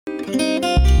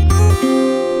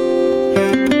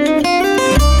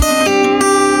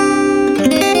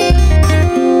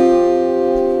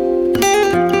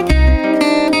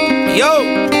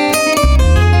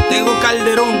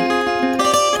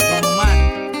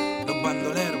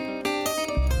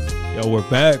Yo, we're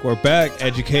back. We're back.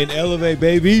 Educate and elevate,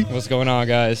 baby. What's going on,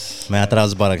 guys? Man, I thought I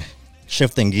was about to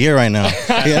shift in gear right now. Yo,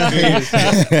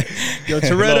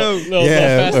 Toretto. Little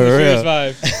Yeah, Fast for and real. Furious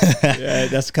vibe. Yeah,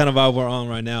 that's kind of vibe we're on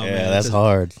right now, Yeah, man. that's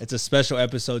hard. It's a special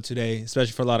episode today,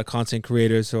 especially for a lot of content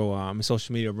creators. So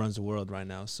social media runs the world right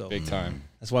now. So Big time.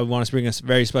 that's why we want to bring a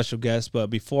very special guest. But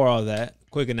before all that,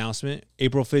 quick announcement.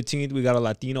 April 15th, we got a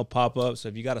Latino pop-up. So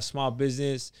if you got a small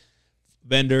business,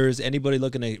 vendors, anybody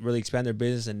looking to really expand their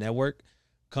business and network,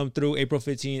 come through April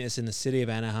 15th. It's in the city of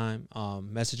Anaheim.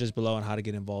 Messages below on how to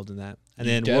get involved in that. And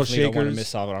then World Definitely don't want to Shakers,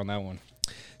 miss out on that one.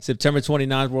 September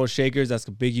 29th, World Shakers. That's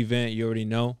a big event. You already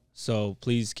know. So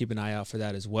please keep an eye out for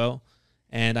that as well.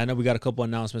 And I know we got a couple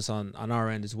announcements on our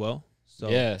end as well. So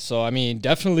Yeah, so I mean,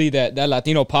 definitely that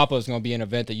Latino Pop-Up is going to be an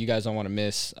event that you guys don't want to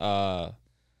miss.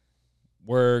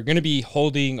 We're going to be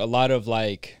holding a lot of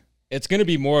it's going to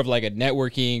be more of like a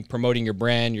networking, promoting your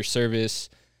brand, your service,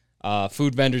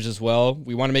 food vendors as well.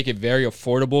 We want to make it very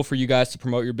affordable for you guys to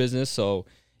promote your business. So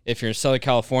if you're in Southern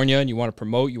California and you want to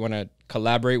promote, you want to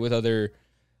collaborate with other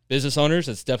business owners,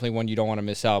 it's definitely one you don't want to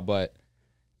miss out. But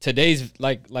today's,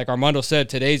 like Armando said,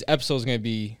 today's episode is going to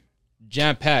be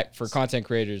jam-packed for content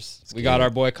creators. We got our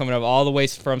boy coming up all the way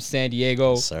from San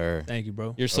Diego. Sir. thank you,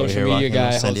 bro. Your Over social here media rocking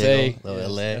guy, San Jose. Diego,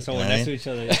 little LA. That's why you we're know next what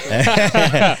to I each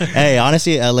mean? other. Hey,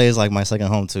 honestly, LA is like my second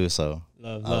home too, so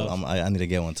Love. I need to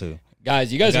get one too.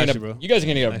 Guys, you guys are got gonna you, bro. you guys are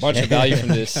gonna get a bunch of value from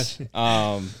this.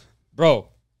 Bro,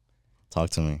 Talk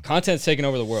to me. content's taking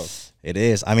over the world. It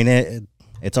is. I mean,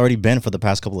 it's already been for the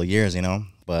past couple of years, you know,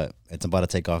 but it's about to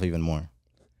take off even more.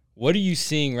 What are you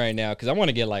seeing right now? Because I want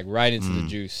to get right into the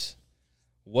juice.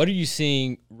 What are you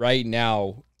seeing right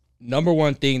now? Number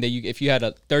one thing that if you had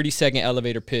a 30-second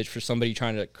elevator pitch for somebody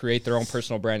trying to create their own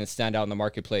personal brand and stand out in the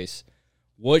marketplace,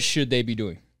 what should they be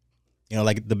doing? You know,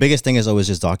 like the biggest thing is always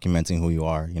just documenting who you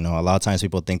are. You know, a lot of times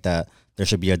people think that there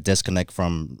should be a disconnect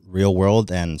from real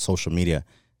world and social media.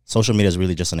 Social media is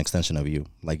really just an extension of you.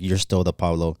 Like you're still the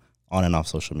Pablo on and off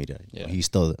social media. Yeah. He's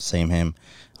still the same him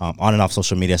on and off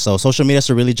social media. So social media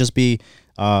should really just be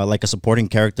like a supporting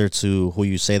character to who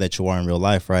you say that you are in real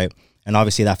life, right? And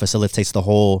obviously that facilitates the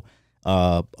whole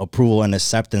approval and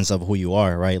acceptance of who you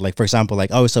are, right? Like for example,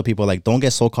 like I always tell people, like don't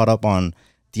get so caught up on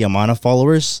the amount of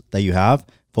followers that you have.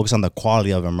 Focus on the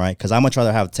quality of them, right? Because I'd much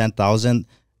rather have 10,000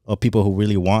 of people who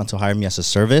really want to hire me as a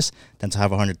service than to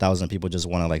have 100,000 people just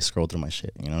want to like scroll through my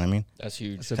shit. You know what I mean? That's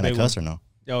huge. That's a Can I big cuss one. or no?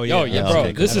 Oh Yo, yeah, bro.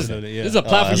 okay, This cool. is Yeah. this is a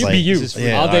platform. You like, be you this is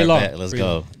free. all day alright, long. bet. Let's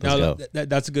go. No,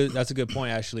 Let's go. that's a good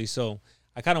point actually. So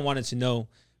I kind of wanted to know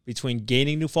between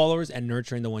gaining new followers and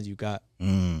nurturing the ones you got.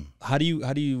 How do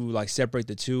you like separate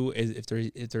the two?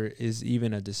 If there is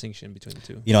even a distinction between the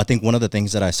two? You know, I think one of the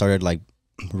things that I started like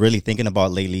really thinking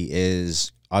about lately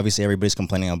is obviously everybody's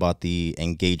complaining about the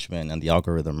engagement and the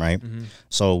algorithm, right?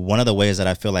 So one of the ways that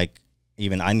I feel like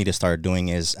even I need to start doing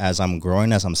is as I'm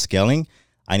growing, as I'm scaling,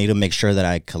 I need to make sure that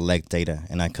I collect data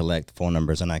and I collect phone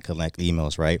numbers and I collect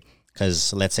emails, right?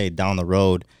 Because let's say down the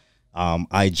road,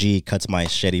 IG cuts my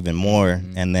shit even more.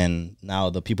 And then now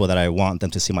the people that I want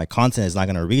them to see my content is not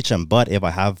going to reach them. But if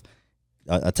I have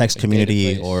a text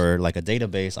community database. or like a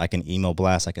database, I can email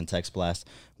blast, I can text blast,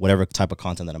 whatever type of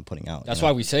content that I'm putting out. That's you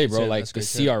know? why we say, bro, That's it. like That's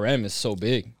the good shit. CRM is so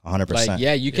big. 100%. Like,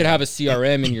 yeah, you could have a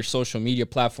CRM in your social media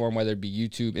platform, whether it be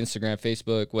YouTube, Instagram,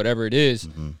 Facebook, whatever it is.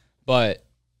 But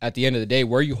at the end of the day,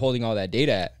 where are you holding all that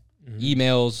data at?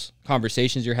 Emails,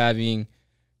 conversations you're having,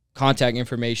 contact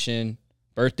information,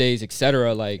 birthdays,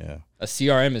 etc. Like a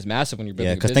CRM is massive when you're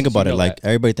building. Yeah, because think about it. Like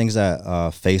everybody thinks that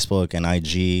Facebook and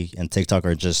IG and TikTok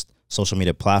are just social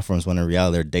media platforms when in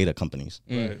reality they're data companies.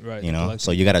 Right. You know, Collective.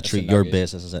 so you got to treat your nugget.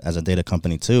 business as a data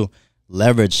company too.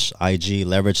 Leverage IG,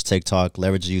 leverage TikTok,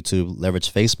 leverage YouTube,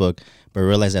 leverage Facebook, but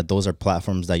realize that those are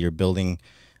platforms that you're building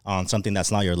on something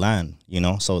that's not your land. You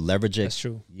know, so leverage it. That's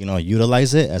true. You know,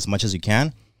 utilize it as much as you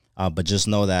can, but just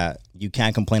know that you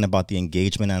can't complain about the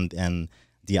engagement and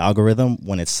the algorithm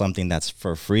when it's something that's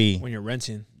for free. When you're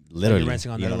renting, Literally, you're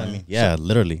renting on you their know what I land. mean? Yeah,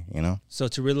 literally. You know. So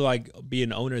to really like be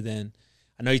an owner, then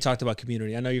I know you talked about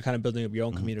community. I know you're kind of building up your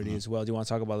own community as well. Do you want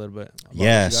to talk about a little bit? About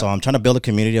Yeah, what you so got? I'm trying to build a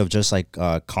community of just like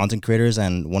content creators,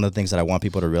 and one of the things that I want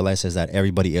people to realize is that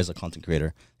everybody is a content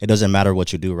creator. It doesn't matter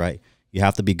what you do, right? You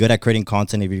have to be good at creating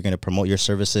content if you're going to promote your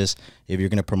services, if you're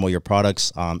going to promote your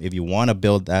products. If you want to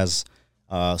build as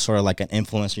sort of like an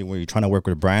influencer where you're trying to work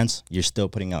with brands, you're still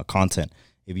putting out content.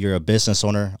 If you're a business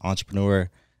owner,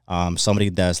 entrepreneur, somebody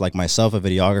that's like myself, a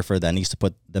videographer that needs to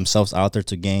put themselves out there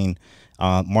to gain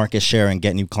market share and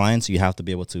get new clients, you have to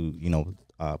be able to, you know,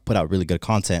 put out really good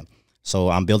content. So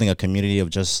I'm building a community of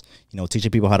just, you know,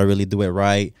 teaching people how to really do it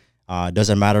right.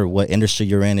 Doesn't matter what industry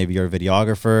you're in. If you're a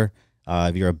videographer,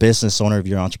 If you're a business owner, if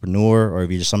you're an entrepreneur, or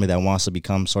if you're just somebody that wants to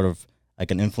become sort of like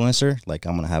an influencer, like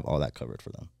I'm gonna have all that covered for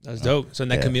them. That's dope. So in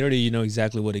that Yeah. community, you know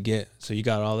exactly what to get. So you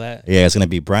got all that. Yeah, it's gonna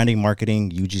be branding,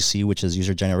 marketing, UGC, which is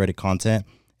user generated content,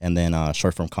 and then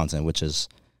short form content, which is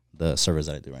the service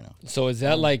that I do right now. So is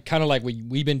that like kind of like what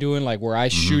we've been doing, like where I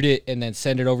shoot it and then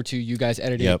send it over to you guys,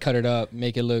 edit it, Yep. cut it up,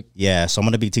 make it look Yeah, so I'm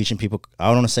gonna be teaching people. I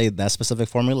don't want to say that specific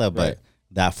formula, but Right.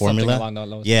 that something formula, along those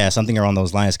lines? yeah, something around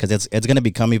those lines, because it's gonna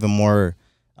become even more,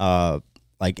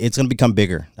 like it's gonna become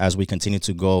bigger as we continue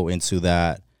to go into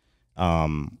that,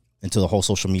 into the whole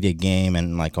social media game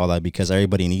and like all that, because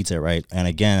everybody needs it, right? And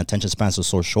again, attention spans are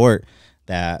so short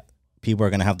that people are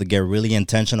gonna have to get really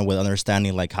intentional with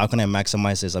understanding like how can I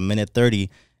maximize this a minute 30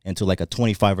 into like a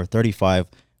 25 or 35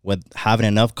 with having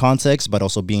enough context, but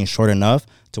also being short enough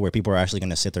to where people are actually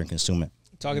gonna sit there and consume it.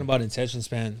 Talking about attention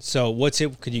span. So what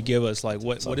tip could you give us? Like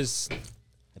what are Throws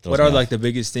me like off. the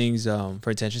biggest things for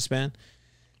attention span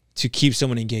to keep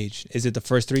someone engaged? Is it the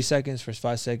first 3 seconds, first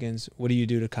 5 seconds? What do you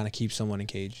do to kind of keep someone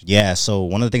engaged? Yeah, so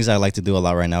one of the things I like to do a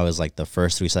lot right now is like the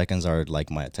first 3 seconds are like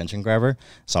my attention grabber.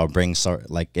 So I'll bring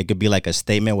like it could be like a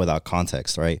statement without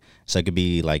context, right? So it could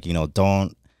be like, you know,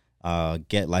 don't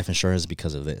get life insurance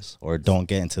because of this, or don't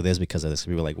get into this because of this.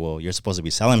 People are like, well, you're supposed to be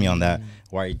selling me on that.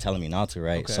 Why are you telling me not to,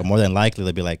 right? Okay. So more than likely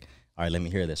they'll be like, all right, let me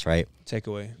hear this, right?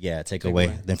 Takeaway. Yeah, take Take away.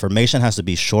 away. The information has to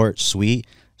be short, sweet,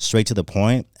 straight to the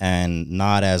point, and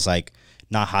not as like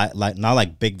not high, like not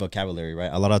like big vocabulary,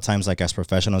 right? A lot of times, like as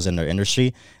professionals in their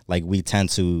industry, like we tend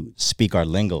to speak our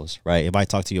lingos, right? If I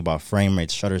talk to you about frame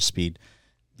rates, shutter speed,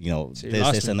 you know, So you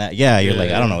lost this me. and that, yeah, you're Yeah, like,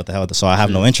 I yeah. don't know what the hell. So I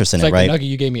have no interest in It's it, like right? the nugget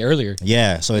you gave me earlier.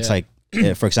 Yeah, so it's Yeah.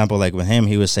 like, for example, like with him,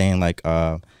 he was saying like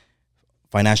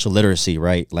financial literacy,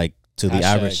 right? Like to the Hashtag,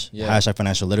 average yeah. hashtag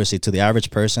financial literacy to the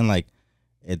average person, like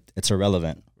it's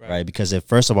irrelevant, Right. right? Because if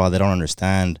first of all they don't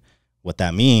understand what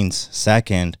that means,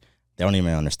 second they don't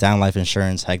even understand life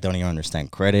insurance, heck, they don't even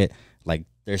understand credit. Like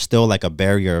there's still like a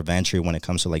barrier of entry when it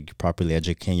comes to like properly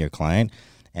educating your client,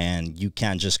 and you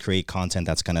can't just create content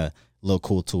that's gonna look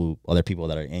cool to other people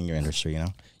that are in your industry, you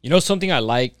know? You know, something I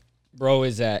like, bro,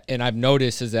 is that, and I've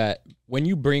noticed is that when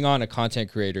you bring on a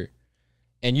content creator,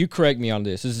 and you correct me on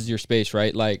this is your space,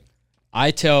 right? Like I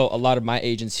tell a lot of my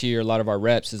agents here, a lot of our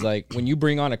reps is like, when you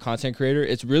bring on a content creator,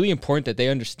 it's really important that they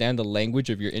understand the language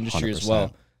of your industry as well.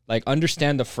 100%. Like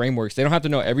understand the frameworks. They don't have to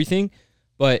know everything,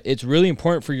 but it's really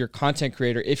important for your content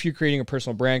creator, if you're creating a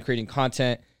personal brand, creating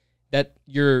content, that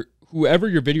whoever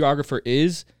your videographer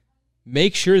is,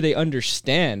 make sure they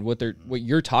understand what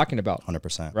you're talking about.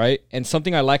 100%. Right. And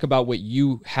something I like about what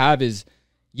you have is,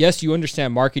 yes, you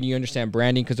understand marketing, you understand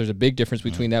branding, because there's a big difference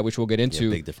between that, which we'll get Yeah, into.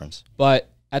 big difference. But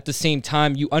at the same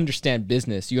time, you understand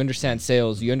business, you understand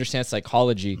sales, you understand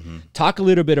psychology. Talk a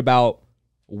little bit about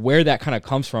where that kind of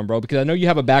comes from, bro, because I know you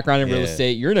have a background in real Yeah.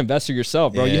 estate. You're an investor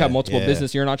yourself, bro. You Yeah, have multiple yeah.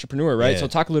 business. You're an entrepreneur, right? Yeah. So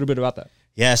talk a little bit about that.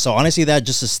 Yeah, so honestly, that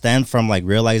just to stem from like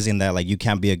realizing that like you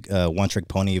can't be a one-trick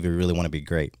pony if you really want to be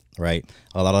great, right?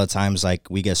 A lot of the times, like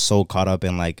we get so caught up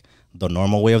in like the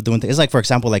normal way of doing things. It's like, for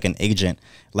example, like an agent.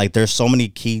 Like there's so many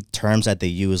key terms that they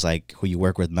use, like who you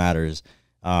work with matters.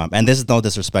 And this is no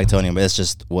disrespect to anyone, but it's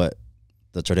just what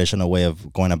the traditional way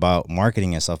of going about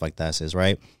marketing and stuff like that is,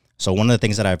 right? So one of the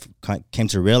things that I've came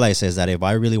to realize is that if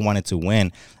I really wanted to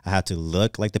win, I had to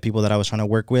look like the people that I was trying to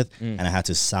work with, and I had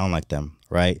to sound like them,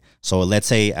 right? So let's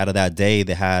say out of that day,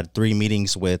 they had 3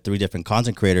 meetings with 3 different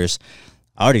content creators.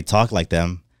 I already talk like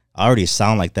them. I already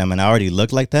sound like them, and I already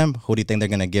look like them. Who do you think they're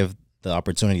going to give the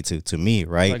opportunity to me,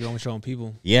 right? Like going showing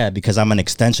people. Yeah, because I'm an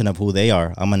extension of who they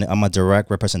are. I'm a direct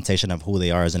representation of who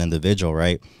they are as an individual,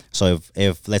 right? So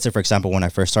if let's say, for example, when I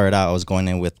first started out, I was going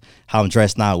in with how I'm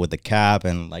dressed now with the cap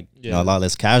and like you know, a lot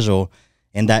less casual.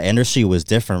 In that industry, it was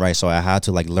different, right? So I had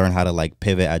to like learn how to like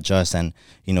pivot, adjust, and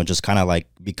you know, just kind of like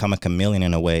become a chameleon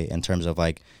in a way, in terms of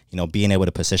like, you know, being able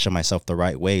to position myself the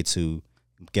right way to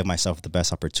give myself the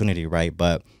best opportunity, right?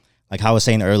 But like how I was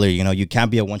saying earlier, you know, you can't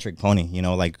be a one-trick pony, you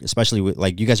know, like especially with,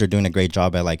 like you guys are doing a great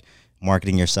job at like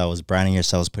marketing yourselves, branding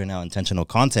yourselves, putting out intentional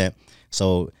content.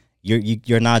 So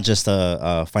you're not just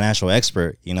a financial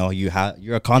expert, you know, you're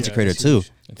a content creator that's too.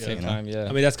 huge. At the same know? time, yeah.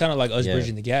 I mean, that's kind of like us Yeah.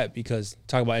 bridging the gap, because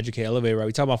talk about Educate Elevate, right?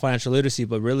 We talk about financial literacy,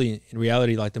 but really in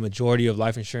reality, like the majority of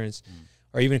life insurance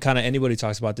or even kind of anybody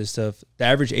talks about this stuff, the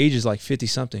average age is like 50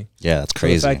 something. Yeah, that's So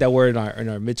crazy. the fact that we're in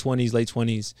our mid 20s, late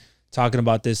 20s, talking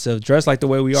about this stuff, dressed like the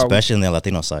way we are. Especially in the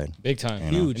Latino side. Big time.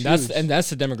 You know? Huge, And huge. that's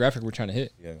the demographic we're trying to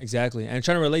hit. Exactly. And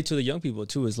trying to relate to the young people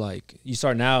too is like, you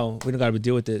start now, we don't got to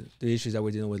deal with the issues that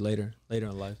we're dealing with later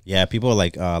in life. Yeah, people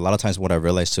like a lot of times what I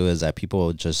realized too is that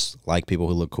people just like people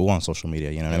who look cool on social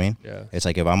media. You know what I mean? Yeah. It's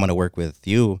like if I'm gonna work with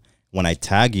you, when I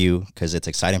tag you, because it's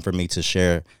exciting for me to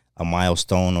share a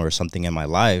milestone or something in my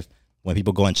life, when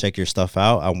people go and check your stuff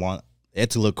out, I want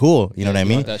it to look cool. You know what I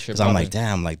mean? Because I'm like,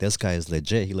 damn, like this guy is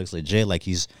legit. He looks legit. Like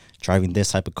he's driving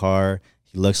this type of car.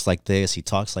 He looks like this. He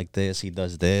talks like this. He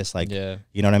does this. Like,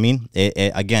 you know what I mean?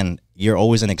 Again, you're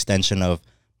always an extension of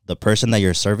the person that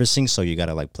you're servicing, so you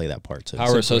gotta like play that part too.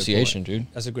 Power association, dude.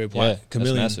 That's a great point. Yeah,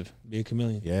 chameleon. that's massive. Be a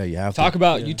chameleon. Yeah, you have Talk to.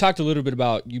 about, you talked a little bit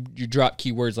about, you drop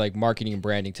keywords like marketing and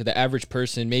branding. To the average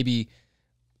person, maybe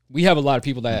we have a lot of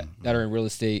people that are in real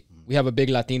estate. We have a big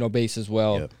Latino base as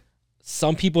well. Yep.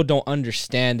 Some people don't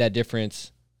understand that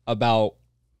difference about,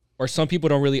 or some people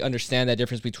don't really understand that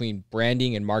difference between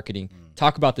branding and marketing.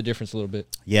 Talk about the difference a little bit.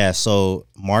 Yeah, so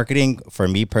marketing, for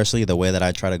me personally, the way that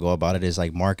I try to go about it is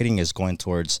like marketing is going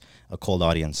towards a cold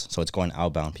audience. So it's going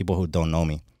outbound, people who don't know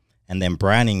me. And then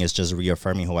branding is just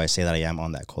reaffirming who I say that I am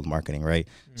on that cold marketing, right?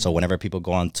 So whenever people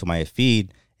go onto my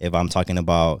feed, if I'm talking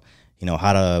about, you know,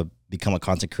 how to become a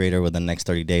content creator within the next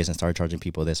 30 days and start charging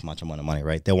people this much amount of money,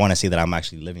 right? They want to see that I'm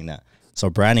actually living that. So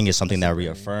branding is something that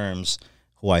reaffirms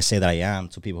who I say that I am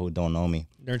to people who don't know me.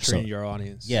 Nurturing your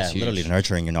audience. Yeah, literally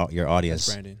nurturing your audience.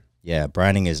 That's branding. Yeah,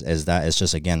 branding is that. It's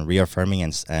just, again,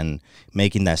 reaffirming and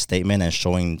making that statement and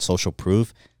showing social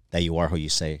proof that you are who you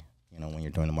say, you know, when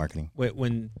you're doing the marketing. Wait,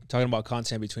 when talking about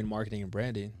content between marketing and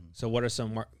branding, so what are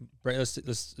some,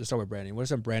 let's start with branding. What are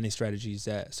some branding strategies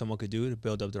that someone could do to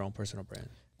build up their own personal brand?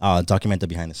 Document the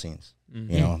behind the scenes.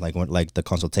 You know, like the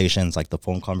consultations, like the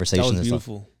phone conversations. That was and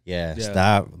beautiful. Stuff. Yeah,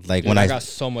 that like, Dude, when I got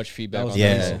so much feedback on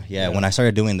that. Yeah. When I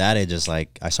started doing that, it just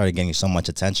like I started getting so much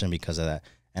attention because of that.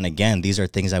 And again, these are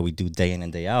things that we do day in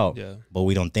and day out, but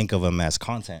we don't think of them as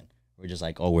content. We're just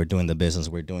like, oh, we're doing the business,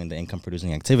 we're doing the income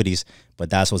producing activities, but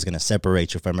that's what's going to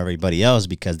separate you from everybody else,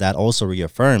 because that also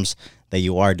reaffirms that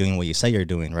you are doing what you say you're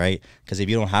doing, right? Because if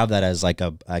you don't have that as like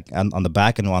on the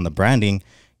back end, on the branding,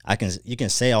 you can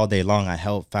say all day long, I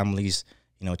help families,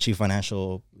 you know, achieve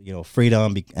financial, you know,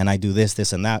 freedom, and I do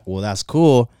this, and that. Well, that's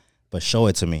cool, but show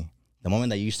it to me. The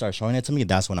moment that you start showing it to me,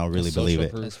 that's when I'll really believe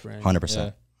it.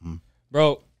 100%.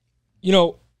 Bro, you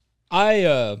know,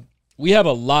 we have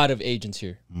a lot of agents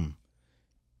here.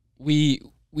 We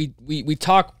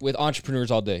talk with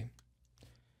entrepreneurs all day.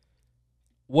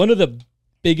 One of the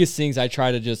biggest things I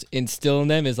try to just instill in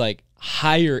them is like,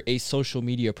 hire a social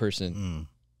media person.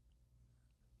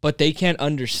 But they can't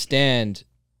understand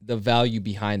the value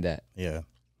behind that. Yeah.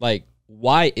 Like,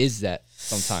 why is that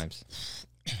sometimes?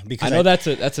 Because I know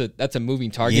that's a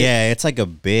moving target. Yeah, it's like a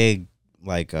big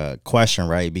question,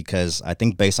 right? Because I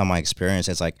think based on my experience,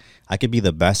 it's like I could be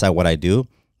the best at what I do,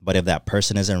 but if that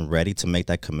person isn't ready to make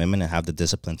that commitment and have the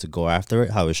discipline to go after it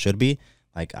how it should be,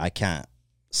 like I can't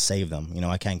save them. You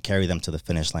know, I can't carry them to the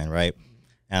finish line, right?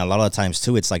 And a lot of the times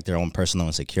too, it's like their own personal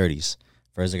insecurities.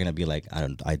 First, they're gonna be like,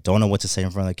 I don't know what to say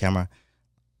in front of the camera.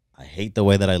 I hate the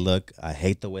way that I look. I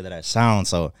hate the way that I sound.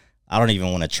 So I don't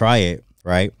even want to try it,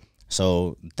 right?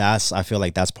 So I feel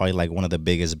like that's probably like one of the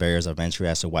biggest barriers of entry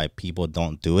as to why people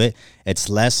don't do it. It's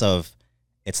less of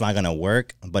it's not gonna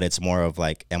work, but it's more of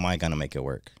like, am I gonna make it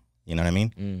work? You know what I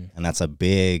mean? And that's a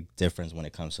big difference when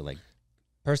it comes to like.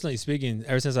 Personally speaking,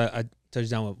 ever since I touched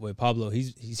down with Pablo,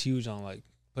 he's huge on like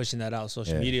pushing that out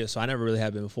social media. So I never really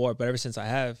have been before, but ever since I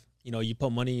have, you know, you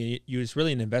put money, it's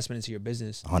really an investment into your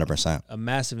business. 100%. A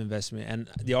massive investment. And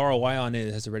the ROI on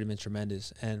it has already been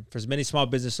tremendous. And for as many small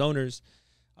business owners,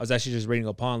 I was actually just reading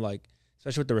upon, like,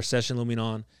 especially with the recession looming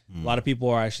on, a lot of people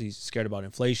are actually scared about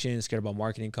inflation, scared about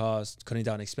marketing costs, cutting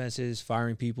down expenses,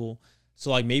 firing people.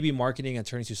 So, like, maybe marketing and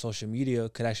turning to social media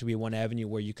could actually be one avenue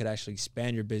where you could actually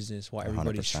expand your business while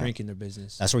everybody's 100%. shrinking their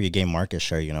business. That's where you gain market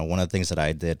share. You know, one of the things that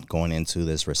I did going into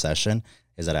this recession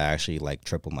is that I actually like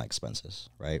tripled my expenses,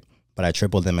 right? But I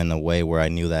tripled them in a way where I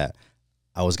knew that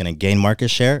I was going to gain market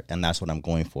share, and that's what I'm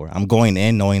going for. I'm going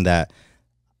in knowing that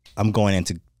I'm going in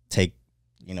to take,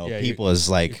 you know, people is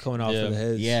like, you're coming off for the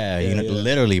heads. Yeah, you know,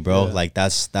 literally, bro. Like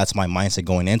that's my mindset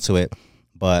going into it.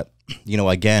 But, you know,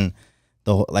 again,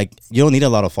 you don't need a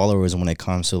lot of followers when it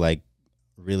comes to like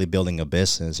really building a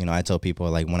business. You know, I tell people,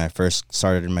 like, when I first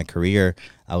started in my career,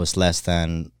 I was less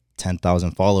than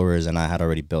 10,000 followers and I had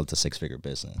already built a 6-figure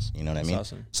business. You know what I mean?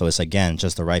 Awesome. So it's, again,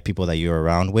 just the right people that you're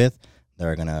around with.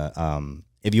 They're gonna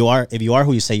if you are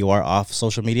who you say you are off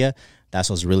social media, that's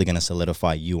what's really gonna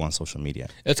solidify you on social media.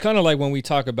 It's kind of like when we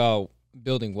talk about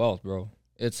building wealth, bro.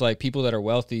 It's like people that are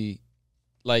wealthy,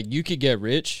 like, you could get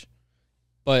rich,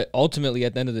 but ultimately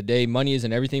at the end of the day, money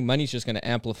isn't everything. Money's just gonna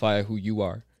amplify who you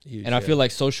are. Huge, and I feel like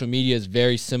social media is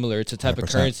very similar. It's a type 100%. Of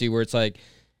currency where it's like,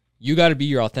 you got to be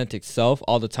your authentic self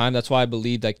all the time. That's why I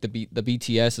believe like the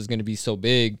BTS is going to be so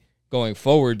big going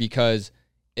forward, because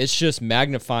it's just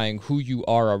magnifying who you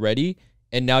are already.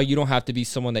 And now you don't have to be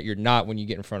someone that you're not when you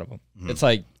get in front of them. It's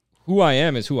like, who I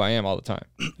am is who I am all the time.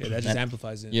 Yeah, that just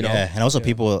amplifies it. You know? Yeah, and also Yeah.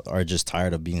 people are just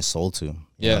tired of being sold to.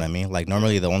 You know what I mean? Like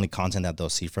normally the only content that they'll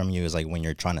see from you is like when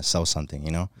you're trying to sell something,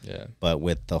 you know? Yeah. But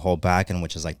with the whole back end,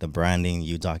 which is like the branding,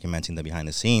 you documenting the behind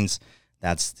the scenes,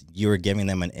 that's you're giving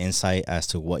them an insight as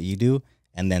to what you do,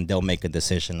 and then they'll make a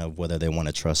decision of whether they want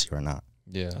to trust you or not.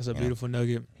 Yeah. That's a beautiful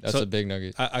nugget. That's So a big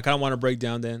nugget. I kind of want to break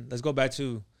down then. Let's go back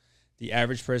to the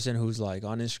average person who's like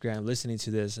on Instagram listening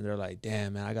to this and they're like,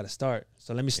 damn, man, I got to start.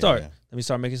 So let me start. Yeah. Let me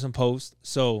start making some posts.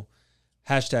 So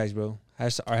hashtags, bro. Are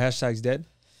hashtags dead?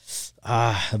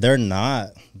 They're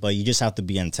not, but you just have to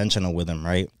be intentional with them,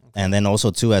 right? And then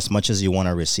also too, as much as you want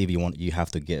to receive, you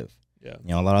have to give. Yeah. You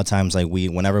know, a lot of times, like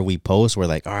whenever we post, we're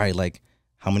like, all right, like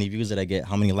how many views did I get?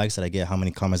 How many likes did I get? How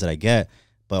many comments did I get?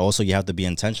 But also you have to be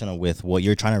intentional with what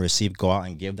you're trying to receive. Go out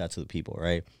and give that to the people,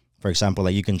 right? For example,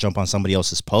 like you can jump on somebody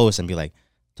else's post and be like,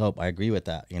 dope, I agree with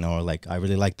that, you know, or like I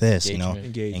really like this, you know,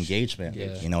 engagement.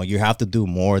 Yeah. You know, you have to do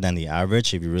more than the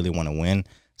average if you really want to win,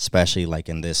 especially like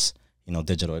in this, you know,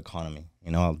 digital economy.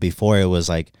 You know, before it was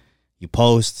like you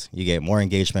post, you get more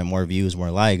engagement, more views, more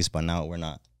likes, but now we're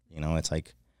not. You know, it's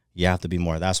like you have to be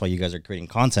more. That's why you guys are creating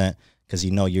content, because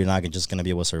you know you're not just going to be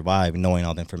able to survive knowing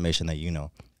all the information that you know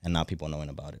and not people knowing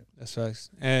about it. That's facts.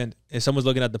 And if someone's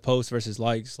looking at the post versus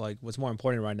likes, like what's more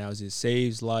important right now is it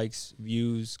saves, likes,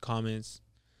 views, comments.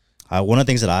 One of the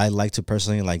things that I like to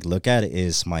personally like look at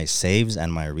is my saves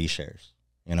and my reshares.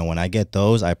 You know, when I get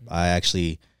those, I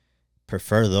actually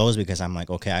prefer those because I'm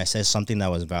like, okay, I said something that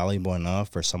was valuable enough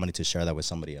for somebody to share that with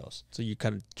somebody else. So you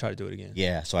kind of try to do it again.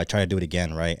 Yeah, so I try to do it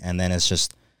again, right? And then it's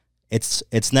just,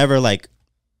 it's never like,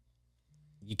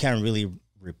 you can't really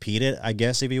repeat it, I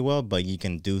guess, if you will, but you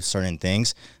can do certain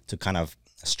things to kind of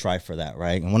strive for that,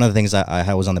 right? And one of the things that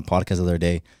I was on the podcast the other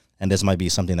day, and this might be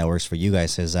something that works for you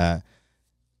guys, is that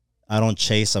I don't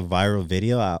chase a viral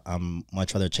video. I'm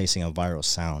much rather chasing a viral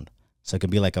sound. So it could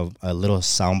be like a little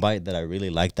soundbite that I really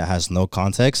like that has no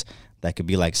context. That could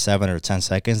be like 7 or 10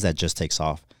 seconds that just takes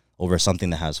off over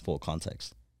something that has full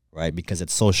context, right? Because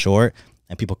it's so short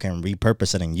and people can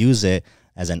repurpose it and use it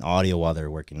as an audio while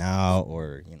they're working out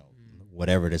or, you know,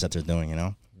 whatever it is that they're doing, you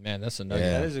know? Man, that's a nugget.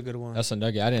 Yeah. That is a good one. That's a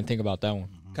nugget. I didn't think about that one.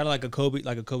 Kind of like a Kobe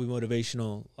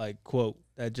motivational like quote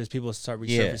that just people start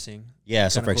resurfacing. Yeah.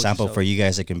 So Kinda for post example, yourself. for you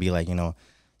guys, it can be like, you know,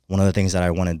 one of the things that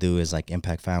I want to do is like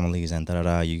impact families and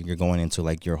you're going into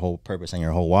like your whole purpose and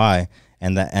your whole why,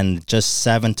 and just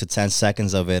 7 to 10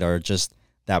 seconds of it are just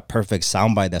that perfect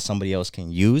soundbite that somebody else can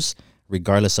use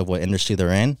regardless of what industry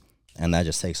they're in, and that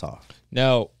just takes off.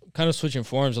 Now, kind of switching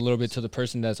forms a little bit to the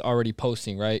person that's already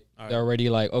posting, right? They're already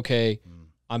like, okay,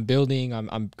 I'm building,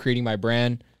 I'm creating my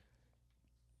brand.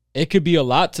 It could be a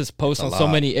lot to post on so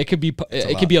many. It could be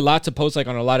a lot to post like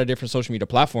on a lot of different social media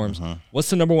platforms. What's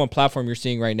the number one platform you're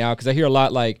seeing right now? Because I hear a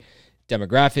lot like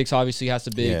demographics obviously has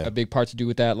a big part to do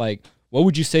with that. Like, what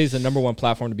would you say is the number one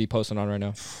platform to be posting on right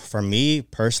now? For me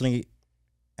personally,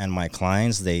 and my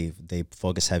clients, they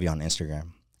focus heavy on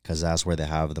Instagram because that's where they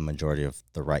have the majority of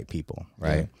the right people,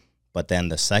 right? Yeah. But then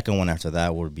the second one after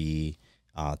that would be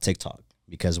TikTok,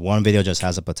 because one video just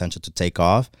has a potential to take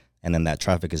off, and then that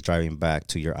traffic is driving back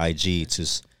to your IG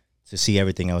to see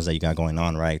everything else that you got going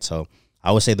on, right? So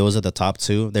I would say those are the top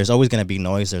two. There's always going to be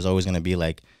noise. There's always going to be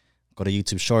like, go to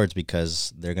YouTube Shorts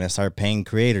because they're going to start paying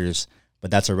creators,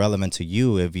 but that's irrelevant to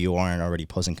you if you aren't already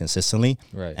posting consistently.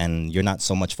 Right. And you're not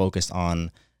so much focused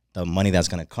on the money that's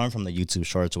going to come from the YouTube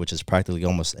Shorts, which is practically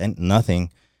almost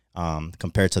nothing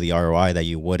compared to the ROI that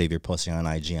you would if you're posting on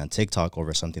IG and TikTok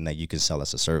over something that you can sell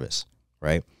as a service,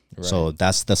 right? So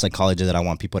that's the psychology that I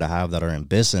want people to have that are in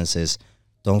business is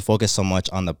don't focus so much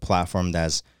on the platform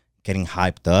that's getting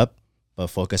hyped up, but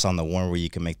focus on the one where you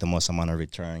can make the most amount of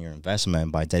return on your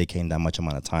investment by dedicating that much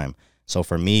amount of time. So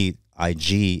for me,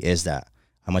 IG is that.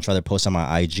 I much rather post on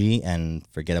my IG and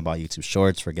forget about YouTube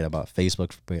Shorts, forget about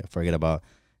Facebook, forget about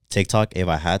TikTok if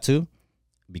I had to,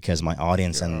 because my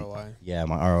audience my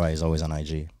ROI is always on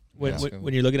IG.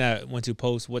 When you're looking at when to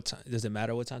post, what time does it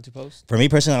matter what time to post? For me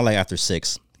personally, I like after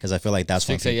 6 because I feel like that's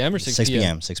 6 a.m. or 6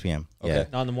 p.m.? 6 p.m. Okay. Yeah.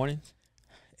 Not in the morning?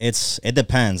 It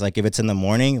depends. Like if it's in the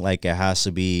morning, like it has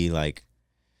to be like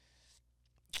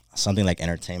something like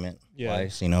entertainment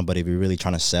wise, you know, but if you're really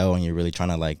trying to sell and you're really trying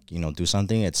to like, you know, do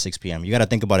something at 6 p.m. You got to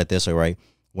think about it this way, right?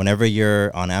 Whenever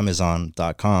you're on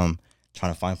Amazon.com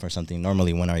trying to find for something,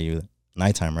 normally when are you?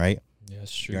 Nighttime, right? Yeah,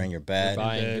 that's true. You're in your bed,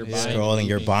 You're scrolling,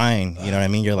 you're buying. You know what I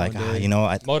mean? You're like, you know,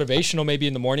 motivational maybe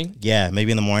in the morning. Yeah,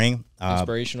 maybe in the morning.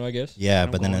 Inspirational, I guess. Yeah,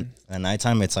 but then at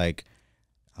nighttime, it's like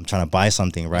I'm trying to buy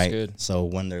something, right? good. So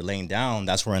when they're laying down,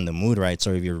 that's where in the mood, right?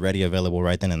 So if you're ready, available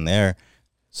right then and there.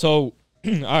 So,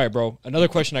 all right, bro. Another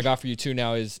question I got for you too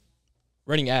now is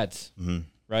running ads,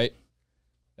 right?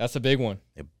 That's a big one.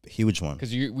 A huge one.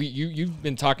 Because you've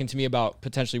been talking to me about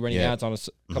potentially running ads on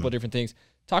a couple of different things.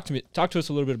 Talk to us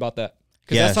a little bit about that,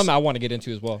 because that's something I want to get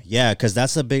into as well. Yeah, because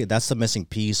that's the missing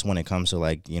piece when it comes to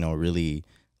like, you know, really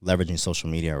leveraging social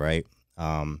media, right?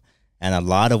 And a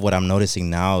lot of what I'm noticing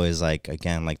now is like,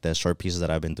 again, like the short pieces that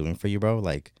I've been doing for you, bro.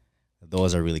 Like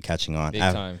those are really catching on. Big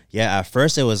time. Yeah, at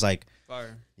first it was like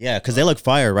Fire. Yeah, because they look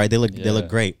fire, right? They look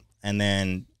great. And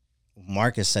then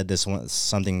Marcus said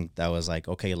something that was like,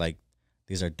 okay, like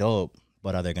these are dope,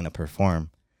 but are they gonna perform?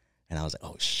 And I was like,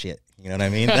 oh shit, you know what I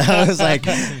mean? I was like,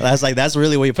 that's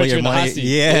really where you put your money.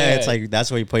 Yeah, it's like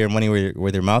that's where you put your money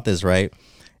where their mouth is, right?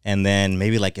 And then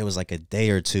maybe like it was like a day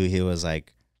or two, he was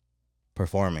like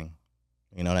performing.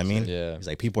 You know what I mean? Yeah. He's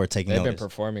like, people are taking They've notice. been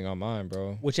performing on mine,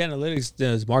 bro. Which analytics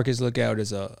does Marcus look at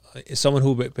as someone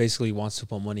who basically wants to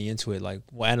put money into it? Like,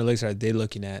 what analytics are they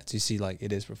looking at to see like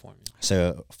it is performing?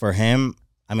 So for him,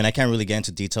 I mean, I can't really get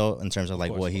into detail in terms of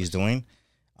like what he's doing.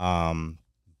 Like in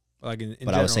but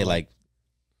general, I would say like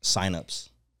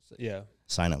signups. Yeah.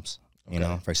 Signups. You Okay.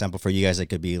 know, for example, for you guys, it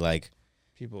could be like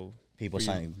People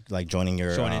signing, like joining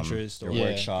your showing interest your or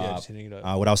workshop. just hitting it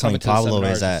up. What I was telling Coming to Pablo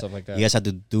seminars is and that stuff like that. you guys have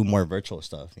to do more virtual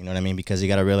stuff. You know what I mean? Because you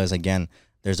got to realize, again,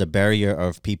 there's a barrier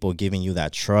of people giving you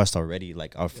that trust already,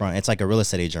 like up front. It's like a real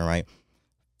estate agent, right?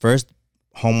 First,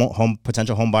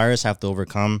 potential home buyers have to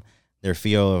overcome their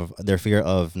fear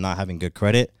of not having good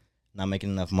credit, not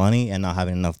making enough money, and not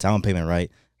having enough down payment,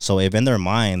 right? So if in their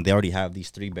mind they already have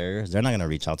these 3 barriers, they're not gonna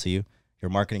reach out to you. Your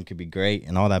marketing could be great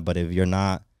and all that, but if you're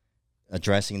not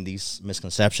addressing these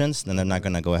misconceptions, then they're not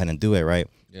gonna go ahead and do it, right?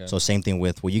 Yeah. So same thing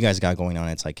with what you guys got going on.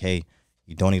 It's like, hey,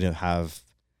 you don't need to have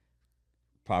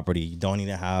property, you don't need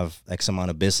to have X amount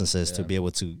of businesses to be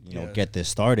able to, you know, get this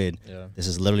started. Yeah. This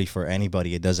is literally for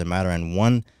anybody. It doesn't matter. And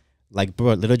one, like,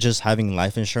 bro, literally just having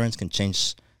life insurance can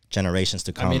change generations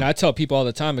to come. I mean, I tell people all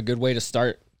the time, a good way to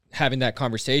start having that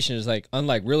conversation is like,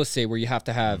 unlike real estate where you have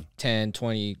to have 10,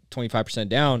 20, 25%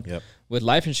 down, with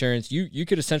life insurance, you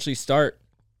could essentially start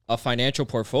a financial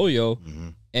portfolio,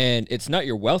 and it's not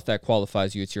your wealth that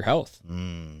qualifies you, it's your health,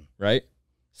 right?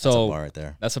 So that's a bar right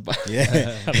there. That's a bar.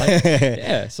 Yeah.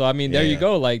 Yeah. So I mean, there you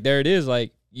go. Like there it is.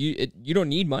 Like you don't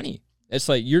need money. It's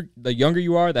like the younger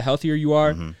you are, the healthier you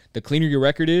are, the cleaner your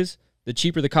record is, the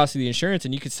cheaper the cost of the insurance,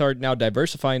 and you can start now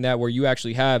diversifying that where you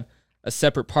actually have a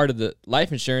separate part of the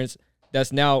life insurance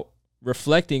that's now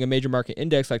reflecting a major market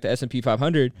index like the S&P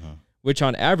 500, which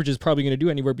on average is probably going to do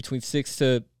anywhere between 6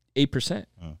 to 8%.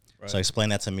 So explain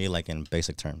that to me, like in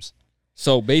basic terms.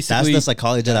 So basically, that's the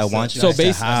psychology that I want you so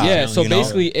guys to have. Yeah. So you know?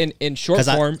 basically, in short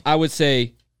form, I would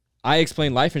say I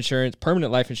explain life insurance,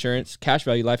 permanent life insurance, cash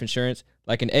value life insurance,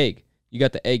 like an egg. You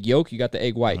got the egg yolk, you got the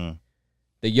egg white.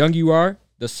 The younger you are,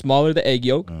 the smaller the egg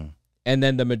yolk, and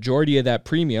then the majority of that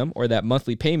premium or that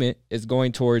monthly payment is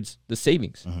going towards the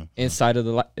savings inside of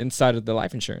the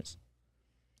life insurance.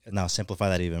 Now simplify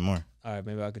that even more. All right,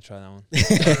 maybe I could try that one.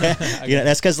 Yeah,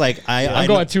 that's because like I'm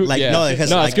going too like no,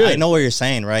 because like, I know what you're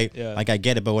saying, right? Yeah. Like I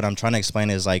get it, but what I'm trying to explain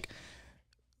is like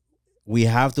we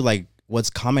have to like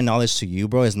what's common knowledge to you,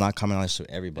 bro, is not common knowledge to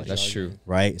everybody. That's true.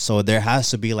 Right? So there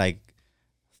has to be like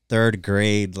 3rd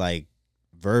grade like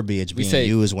verbiage being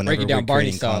used whenever we're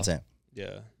creating content.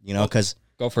 Yeah. You know, because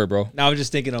Go for it, bro. Now I was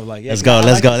just thinking of like, let's go.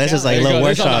 This is like a little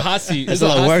workshop. This is a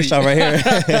little workshop right here.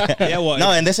 Yeah, well,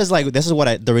 no, and this is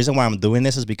what the reason why I'm doing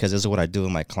this is because this is what I do with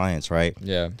my clients, right?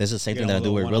 Yeah. This is the same thing Yeah, that I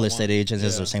do with real estate agents.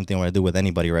 This is Yeah. the same thing what I do with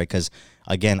anybody, right? Because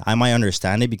again, I might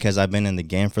understand it because I've been in the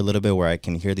game for a little bit where I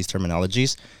can hear these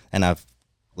terminologies and I've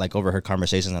like overheard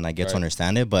conversations and I get to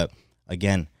understand it. But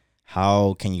again,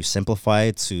 how can you simplify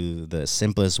it to the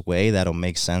simplest way that'll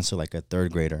make sense to like a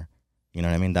 3rd grader? You know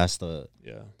what I mean? That's the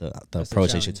That's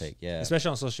approach the they should challenge. take. Yeah. Especially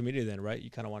on social media then, right? You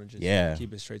kind of want to just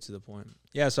keep it straight to the point.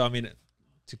 Yeah, so I mean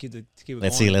to keep it Let's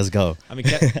going, see, let's go. I mean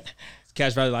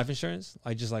cash value life insurance,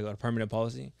 like just like a permanent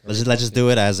policy. Let's just do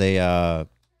it as a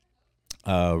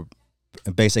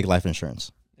basic life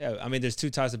insurance. Yeah, I mean there's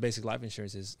 2 types of basic life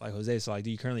insurances. Like Jose, so like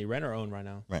do you currently rent or own right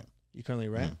now? Rent. You currently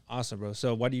rent? Awesome, bro.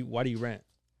 So why do you rent?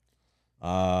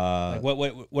 Like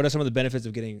What are some of the benefits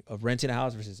of renting a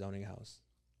house versus owning a house?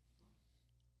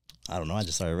 I don't know. I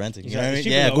just started renting. You know Exactly. what I mean?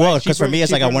 Cheaper Yeah, though, well, right? because for me,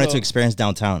 it's like I Cheaper wanted to though. experience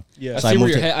downtown. Yeah. So I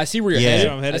moved to- I see where you're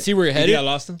Yeah. headed. I see where you're You headed. got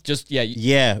lost? Just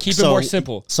Yeah. keep so, it more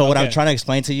simple. So what I'm Okay. trying to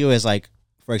explain to you is like,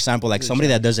 for example, like somebody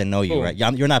that doesn't know you, Cool. right?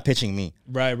 You're not pitching me.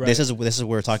 Right. This is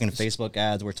we're talking Facebook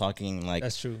ads. We're talking like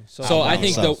That's true. So outbound I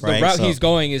think stuff, the right? route So- he's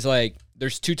going is like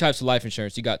there's 2 types of life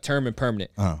insurance. You got term and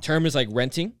permanent. Term is like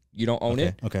renting. You don't own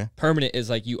it. Okay. Permanent is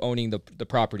like you owning the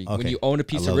property. When Okay. you own a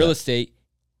piece I of love real that. estate,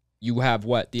 you have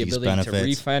what? The These ability to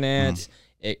benefits. refinance.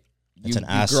 It's an you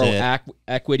asset. grow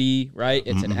equity, right?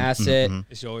 It's an asset.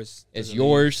 It's yours. It's Doesn't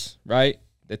yours, right?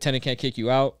 The tenant can't kick you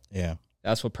out. Yeah.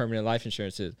 That's what permanent life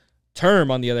insurance is. Term,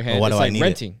 on the other hand, why it's do I like need it?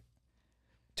 renting.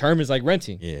 Term is like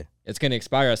renting. Yeah. It's going to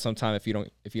expire at some time if you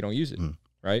don't use it, Mm.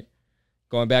 right?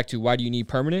 Going back to why do you need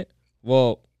permanent?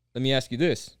 Well, let me ask you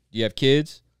this: do you have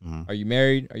kids? Mhm. Are you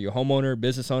married? Are you a homeowner,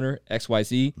 business owner,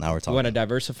 XYZ? Now we're You want to talking.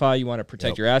 diversify. You want to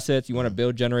protect Yep. your assets. You want to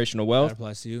build generational That wealth.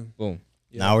 applies to you. Boom.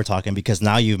 Yeah. Now we're talking because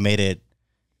now you've made it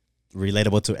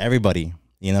relatable to everybody.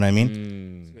 You know what I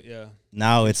mean? Yeah.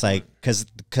 Now it's like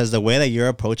because the way that you're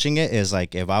approaching it is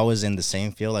like if I was in the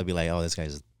same field, I'd be like, oh, this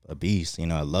guy's a beast. You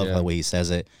know, I love Yeah. the way he says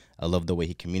it. I love the way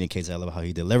he communicates. I love how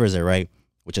he delivers it, right?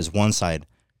 Which is one side.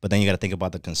 But then you got to think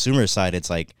about the consumer side. It's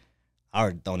like I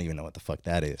don't even know what the fuck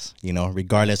that is. You know,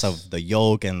 regardless of the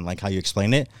yoke and like how you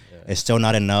explain it, it's still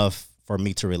not enough for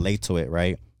me to relate to it,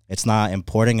 right? It's not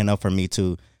important enough for me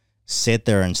to sit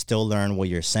there and still learn what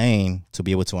you're saying to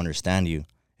be able to understand you.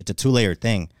 It's a two-layer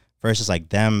thing. First, it's like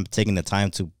them taking the time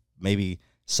to maybe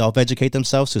self-educate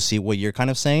themselves to see what you're kind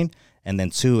of saying. And then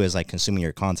two is like consuming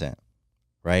your content,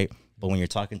 right? But when you're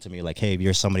talking to me like, hey, if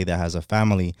you're somebody that has a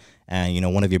family and, you know,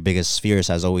 one of your biggest fears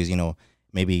has always, you know,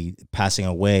 maybe passing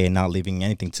away and not leaving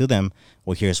anything to them,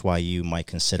 well, here's why you might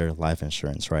consider life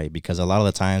insurance, right? Because a lot of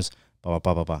the times,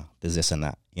 there's this and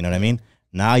that. You know what I mean?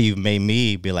 Now you've made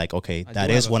me be like, okay, I that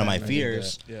do is have a one of my family.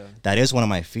 fears. Yeah. That is one of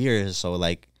my fears. So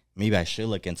like maybe I should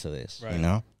look into this, Right. you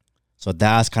know? So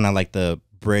that's kind of like the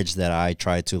bridge that I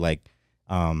try to like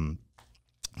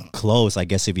close, I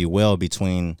guess, if you will,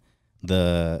 between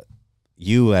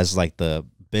you as like the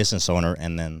business owner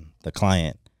and then the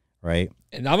client, right?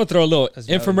 And I'm gonna throw a little That's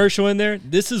valid. infomercial in there.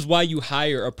 This is why you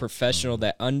hire a professional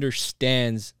that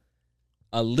understands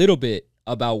a little bit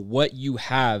about what you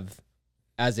have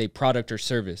as a product or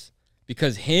service.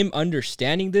 Because him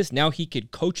understanding this, now he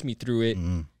could coach me through it,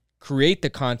 create the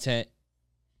content,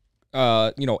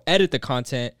 edit the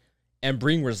content, and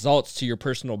bring results to your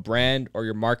personal brand or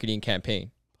your marketing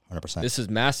campaign. 100%. This is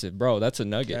massive, bro. That's a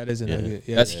nugget. That is a nugget.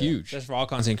 Yeah. That's huge. That's for all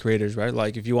content creators, right?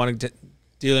 Like if you want to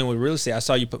dealing with real estate, I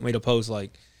saw you made a post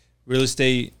like real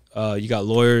estate. You got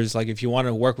lawyers. Like if you want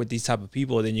to work with these type of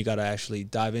people, then you got to actually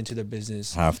dive into their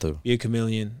business, Have to. be a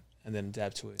chameleon, and then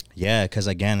adapt to it. Yeah, because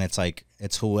again, it's like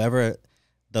it's whoever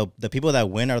the people that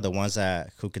win are the ones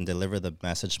who can deliver the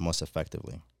message most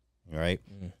effectively, right?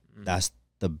 That's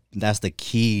the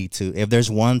key to. If there's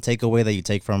one takeaway that you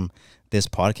take from this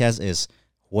podcast is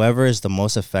whoever is the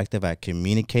most effective at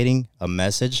communicating a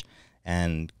message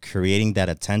and creating that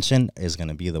attention is going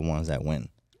to be the ones that win.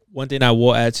 One thing I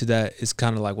will add to that is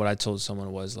kind of like what I told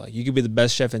someone was like, you could be the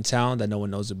best chef in town that no one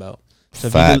knows about. So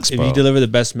Facts, if bro. you deliver the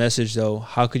best message, though,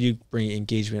 how could you bring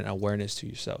engagement and awareness to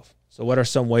yourself? So what are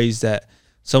some ways that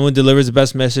someone delivers the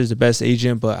best message, the best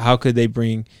agent, but how could they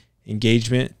bring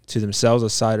engagement to themselves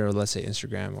aside of, let's say,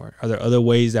 Instagram? Or are there other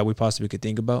ways that we possibly could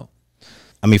think about?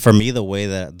 I mean, for me,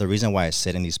 the reason why I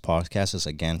sit in these podcasts is,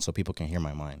 again, so people can hear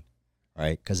my mind,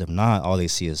 right? Because if not, all they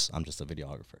see is I'm just a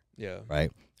videographer, Yeah.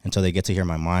 right? Until they get to hear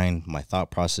my mind, my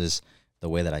thought process, the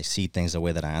way that I see things, the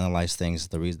way that I analyze things,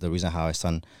 the reason how I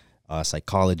study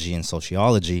psychology and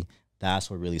sociology, that's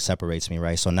what really separates me,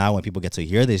 right? So now when people get to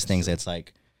hear these things, it's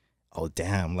like, oh,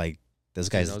 damn, like this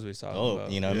guy's knows what he's talking dope.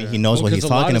 about. You know what I mean? Yeah. He knows what he's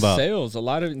talking about. A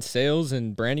lot of in sales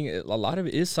and branding, a lot of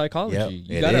it is psychology. Yep,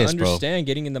 You it got to is, bro. understand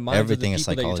getting in the minds Everything of the is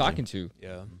people that you're psychology. talking to.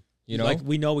 Yeah. You know, like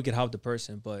we know we could help the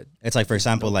person, but It's like, for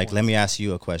example, No like, point. let me ask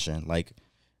you a question. Like,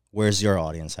 where's your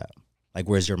audience at? Like,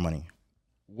 where's your money?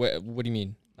 what do you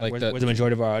mean? Like where's the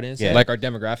majority of our audience? Yeah. at? like our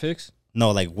demographics?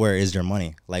 No, like, where is your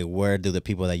money? Like, where do the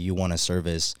people that you want to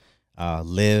service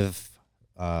live,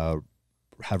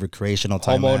 have recreational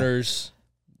time at? Homeowners,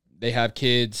 they have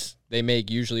kids. They make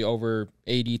usually over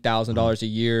 $80,000 a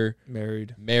year.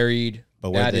 married. Married.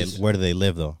 But That is- where do they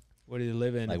live, though? Where do they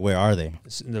live in? Like, where are they?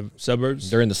 In the suburbs.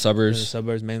 They're in the In the suburbs.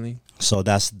 suburbs mainly. So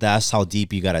that's how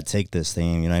deep you got to take this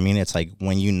thing. You know what I mean? It's like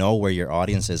when you know where your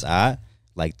audience is at,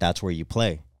 like that's where you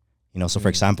play. You know, so for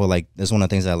example, like this is one of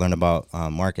the things that I learned about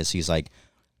Marcus. He's like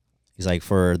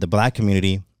for the black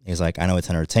community, he's like, I know it's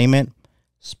entertainment,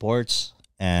 sports,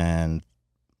 and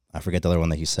I forget the other one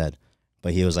that he said.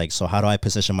 But he was like, so how do I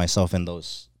position myself in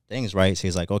those things, right? So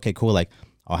he's like, okay, cool. Like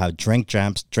I'll have Drink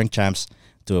Champs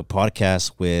do a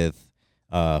podcast with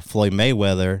Floyd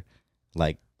Mayweather,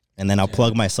 like, and then I'll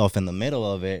plug myself in the middle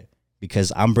of it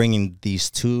because I'm bringing these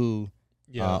two.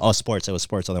 Sports. It was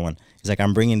sports. Other one. He's like,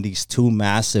 I'm bringing these two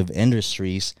massive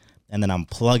industries, and then I'm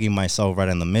plugging myself right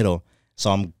in the middle.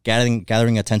 So I'm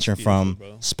gathering attention from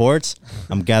sports.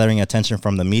 I'm gathering attention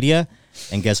from the media,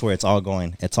 and guess where it's all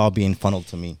going? It's all being funneled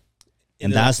to me.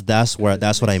 And that's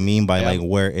what I mean by like,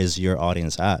 where is your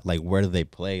audience at? Like, where do they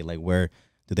play? Like, where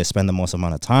do they spend the most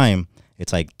amount of time?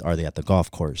 It's like, are they at the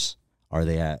golf course? Are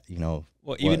they at, Well,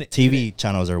 what TV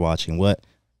channels are watching?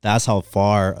 That's how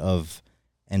far of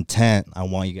intent I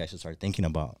want you guys to start thinking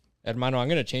about. Hermano, I'm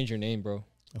gonna change your name, bro.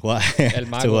 What? El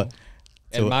Mago. To what?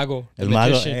 El Mago. El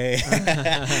Mago. magician.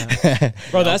 Hey.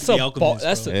 Bro, that's The a alchemist,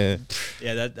 that's bro. a,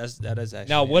 Yeah. that is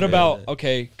actually. now. What about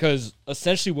because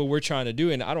essentially what we're trying to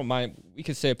do, and I don't mind, we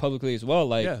can say it publicly as well.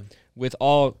 Like with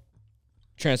all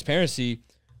transparency,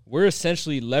 we're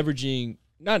essentially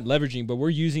not leveraging, but we're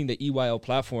using the EYL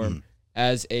platform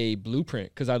as a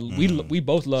blueprint because we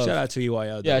both love. Shout out to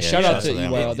EYL. Yeah, shout out to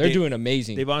them. EYL. They're doing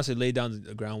amazing. They've honestly laid down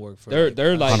the groundwork for.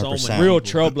 They're like 100%. real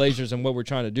trailblazers in what we're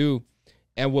trying to do.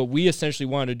 And what we essentially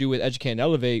want to do with Educate and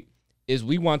Elevate is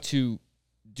we want to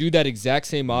do that exact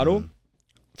same model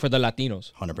for the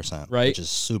Latinos. 100%. Right? Which is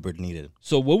super needed.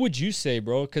 So what would you say,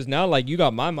 bro? Because now like you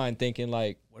got my mind thinking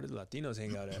like, where do the Latinos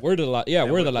hang out at? where are the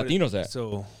Latinos at?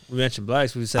 So we mentioned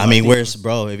blacks. We said I mean,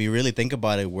 Latinos. if you really think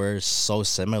about it, we're so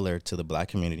similar to the black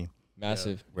community.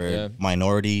 Massive. We're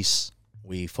minorities.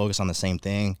 We focus on the same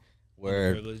thing.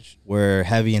 Privilege. We're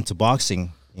heavy into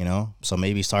boxing, so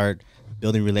maybe start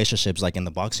building relationships like in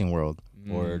the boxing world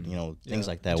or, things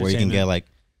like that where you can get like,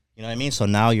 you know what I mean? So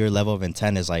now your level of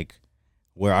intent is like,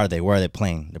 where are they? Where are they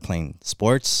playing? They're playing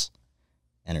sports,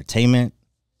 entertainment,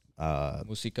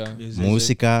 Música.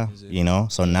 musica.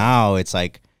 So now it's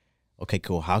like, okay,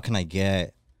 cool. How can I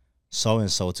get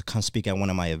so-and-so to come speak at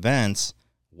one of my events?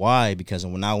 Why? Because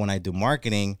now when I do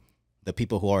marketing, the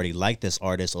people who already like this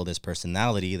artist or this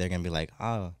personality, they're going to be like,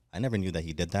 oh, I never knew that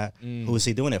he did that. Who is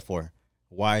he doing it for?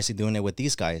 Why is he doing it with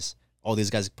these guys? Oh, these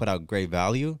guys put out great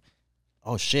value.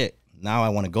 Oh, shit. Now I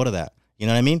want to go to that. You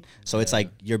know what I mean? So it's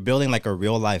like you're building like a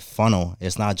real life funnel.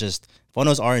 It's not just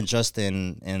funnels aren't just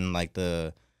in like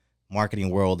the marketing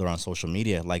world or on social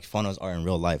media. Like funnels are in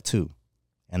real life too.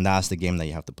 And that's the game that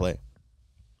you have to play.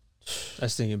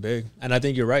 That's thinking big. And I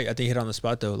think you're right. I think you hit on the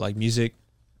spot though. Like music,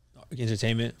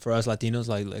 entertainment for us Latinos,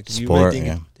 like you Sport,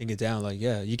 really think it down. Like,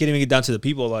 you can even get down to the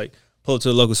people, like pull up to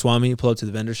the local Swami, pull up to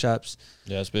the vendor shops.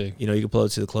 Yeah, it's big. You can pull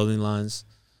up to the clothing lines.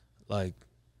 Like,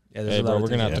 there's hey, a lot bro, of we're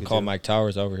going to things have to call Mike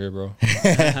Towers over here, bro.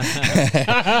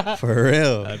 For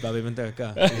real. Bobby, vente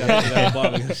acá. You gotta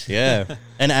Bobby. Yeah.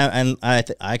 And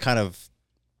I kind of,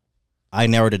 I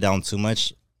narrowed it down too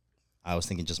much. I was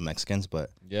thinking just Mexicans, but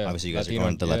obviously you guys are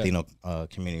going to the Latino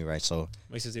community, right? So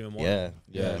makes it even more. I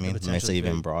mean, it makes it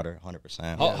even broader,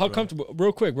 100%. How comfortable,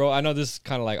 real quick, bro? I know this is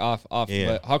kind of like off,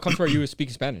 but how comfortable are you with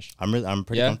speaking Spanish? I'm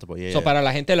pretty comfortable, yeah. So para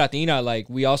la gente latina, like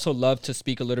we also love to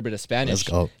speak a little bit of Spanish. Let's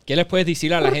go. ¿Qué le puedes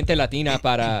decir a la gente latina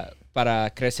para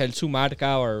crecer su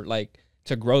marca or like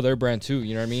to grow their brand too?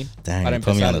 You know what I mean? Dang, you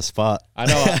put me on the spot. I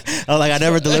know. I was like, I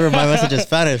never delivered my message in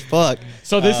Spanish. Fuck.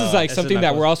 So this is like something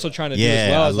that we're also trying to do as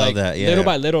well. I is love like that. Yeah. Little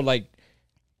by little, like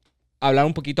hablar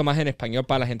un poquito más en español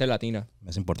para la gente latina.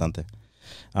 Es importante.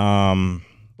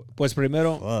 Pues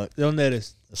primero, ¿de dónde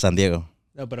eres? San Diego.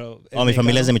 No, pero Mi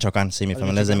familia es de Michoacán. Sí, mi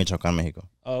familia es de Michoacán, México.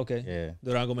 Oh, okay. Yeah.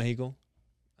 Durango, Mexico.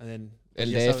 And then El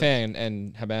DF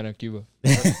and Havana, Cuba.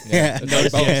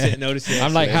 Notice it.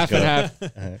 I'm like half and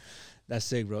half. That's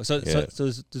sick, bro. So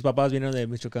tus papás vinieron de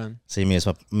Michoacán. Sí, mis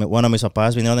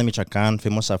papás vinieron de Michoacán.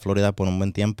 Fuimos a Florida por un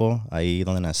buen tiempo, ahí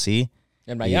donde nací.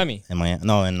 En Miami?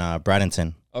 No, en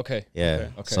Bradenton. Okay.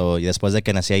 Yeah. Okay. So, y después de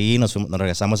que nací allí, nos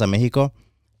regresamos a México.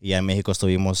 Y en México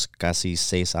estuvimos casi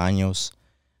 6 años.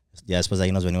 Ya después de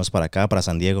ahí nos venimos para acá, para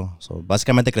San Diego. So,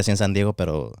 básicamente crecí en San Diego,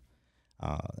 pero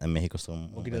en México estuve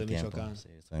un buen tiempo. Sí,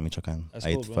 estuve en Michoacán.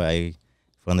 Ahí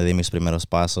fue donde di mis primeros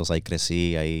pasos. Ahí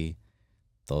crecí, ahí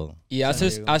todo. ¿Y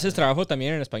haces trabajo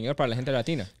también en español para la gente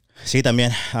latina? Sí,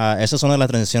 también. Esa es una de las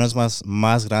transiciones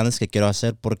más grandes que quiero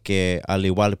hacer porque al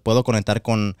igual puedo conectar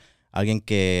con alguien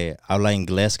que habla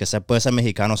inglés, que puede ser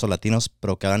mexicanos o latinos,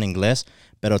 pero que hablan inglés.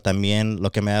 Pero también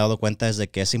lo que me he dado cuenta es de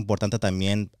que es importante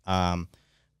también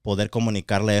poder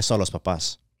comunicarle eso a los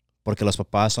papás. Porque los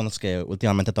papás son los que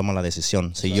últimamente toman la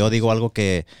decisión. Si yo digo algo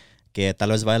que tal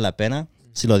vez vale la pena,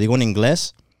 si lo digo en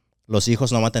inglés, los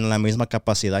hijos no van a tener la misma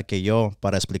capacidad que yo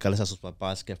para explicarles a sus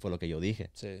papás qué fue lo que yo dije.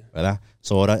 Sí. ¿Verdad?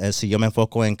 So ahora, si yo me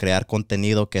enfoco en crear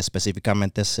contenido que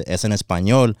específicamente es en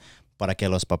español para que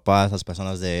los papás, las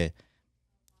personas de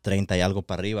 30 y algo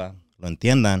para arriba lo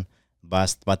entiendan, va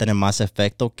a tener más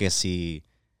efecto que si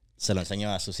se lo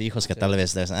enseño a sus hijos que tal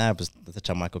vez dicen, pues este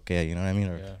chamaco que, you know what I mean?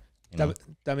 Or,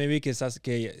 También vi que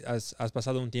has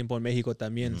pasado un tiempo en México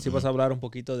también. ¿Sí vas a hablar un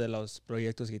poquito de los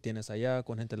proyectos que tienes allá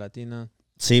con gente latina?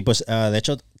 Sí, pues de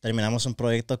hecho terminamos un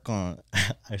proyecto con...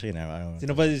 Actually, no, si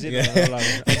no puedes decirlo, no.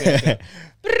 Okay.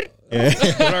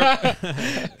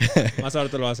 Más ahora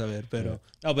te lo vas a ver, pero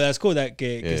no, pero es cool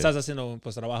que estás haciendo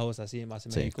pues trabajos así, más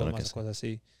en México, claro que más sí. cosas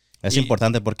así. Es Y-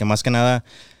 importante porque más que nada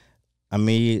a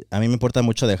mí me importa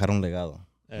mucho dejar un legado.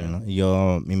 ¿No?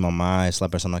 Mi mamá es la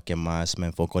persona que más me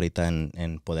enfoco ahorita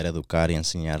en poder educar y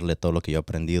enseñarle todo lo que yo he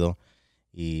aprendido.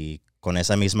 Y con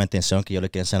esa misma intención que yo le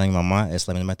quiero enseñar a mi mamá, es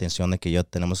la misma intención de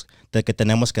que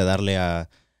tenemos que darle a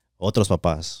otros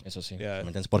papás. Eso sí. Yeah. ¿Me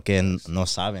entiendes? Porque no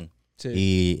saben. Sí.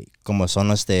 Y como son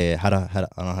I don't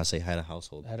know how to say head of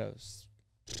household.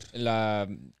 La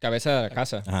cabeza de la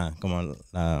casa. Ajá, como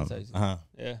la... Sí, sí. Ajá.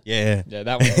 Yeah. Yeah. Yeah,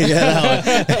 that one. Yeah,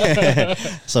 that one.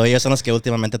 So ellos son los que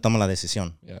últimamente toman la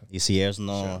decisión. Yeah. Y si ellos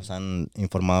no están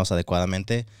informados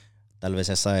adecuadamente, tal vez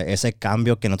ese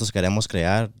cambio que nosotros queremos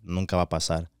crear nunca va a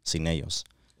pasar sin ellos.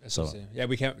 Eso So- sí. Yeah,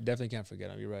 we definitely can't forget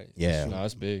them. You're right. Yeah. No,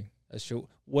 that's big. That's true.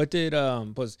 What did,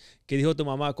 pues, ¿qué dijo tu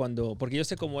mamá cuando, porque yo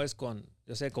sé cómo es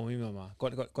yo sé con mi mamá.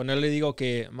 Cuando él le digo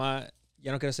que, ma,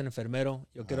 ya no quiero ser enfermero,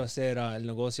 yo quiero hacer el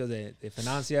negocio de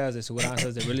finanzas, de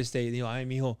seguranzas, de real estate. Y dijo, ay,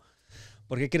 mijo,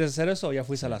 ¿por qué quieres hacer eso? Ya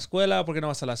fuiste a la escuela, ¿por qué no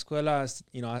vas a la escuela?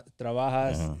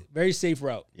 Trabajas. Very safe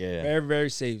route. Yeah. Very, very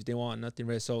safe. They want nothing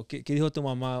red. So, ¿qué dijo tu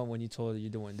mamá when you told her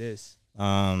you're doing this?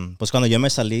 Pues cuando yo me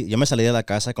salí de la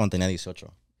casa cuando tenía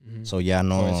 18. So ya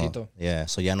no, Jovencito.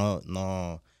 so ya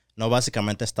no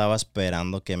básicamente estaba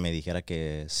esperando que me dijera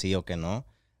que sí o que no.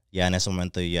 Ya en ese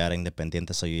momento yo ya era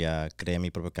independiente, so yo ya creé mi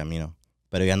propio camino.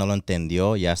 Pero ya no lo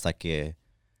entendió ya hasta que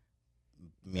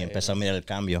me empezó a mirar el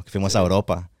cambio. Fuimos a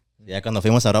Europa. Ya cuando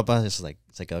fuimos a Europa,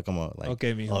 se quedó como like,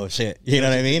 Okay, mijo. oh shit, you know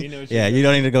what I mean? You know what Yeah, you you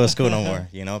don't need to go to school no more,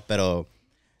 you know. Pero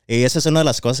y esa es una de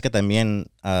las cosas que también,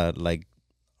 like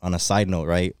on a side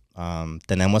note, right?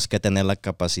 Tenemos que tener la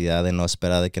capacidad de no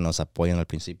esperar de que nos apoyen al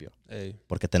principio, Hey.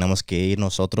 porque tenemos que ir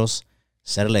nosotros,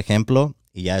 ser el ejemplo,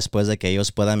 y ya después de que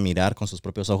ellos puedan mirar con sus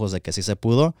propios ojos de que sí se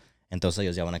pudo, entonces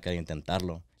ellos ya van a querer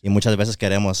intentarlo. Y muchas veces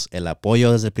queremos el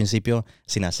apoyo desde el principio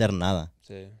sin hacer nada.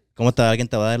 Sí. ¿Cómo alguien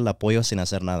te va a dar el apoyo sin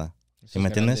hacer nada? ¿Sí me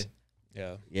entiendes?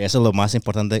 Yeah. Y eso es lo más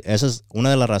importante. Esa es una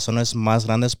de las razones más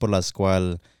grandes por las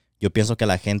cuales yo pienso que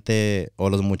la gente o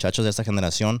los muchachos de esta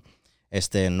generación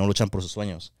no luchan por sus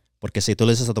sueños. Porque si tú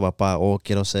le dices a tu papá, oh,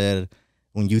 quiero ser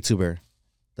un YouTuber,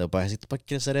 te va a decir, ¿tú para qué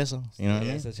quieres hacer eso? You know what I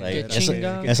mean? Eso sí, Like, qué eso,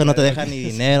 chinga. eso no te deja ni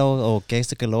dinero o que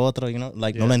esto que lo otro, you know?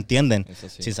 Like, no lo entienden Eso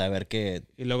sí. sin saber que...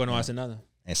 Y luego no hace nada.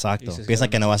 Exacto. Y se Piensan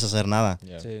quedan que no vas a hacer nada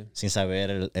Yeah. Sí. sin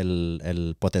saber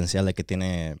el potencial de que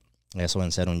tiene eso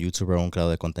en ser un YouTuber o un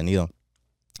creador de contenido.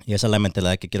 Y esa es la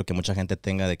mentalidad que quiero que mucha gente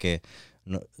tenga de que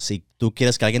si tú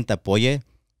quieres que alguien te apoye,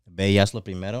 ve y hazlo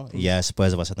primero y ya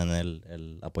después vas a tener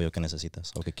el apoyo que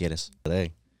necesitas o que quieres.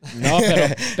 No,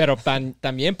 pero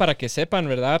también para que sepan,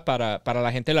 ¿verdad? Para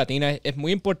la gente latina es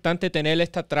muy importante tener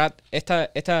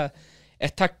estas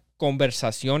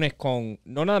conversaciones con,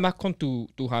 no nada más con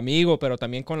tus amigos, pero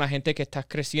también con la gente que estás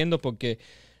creciendo, porque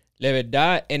de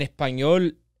verdad en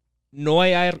español no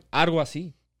hay algo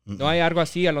así. No hay algo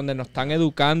así a donde nos están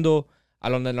educando, a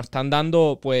donde nos están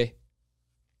dando, pues,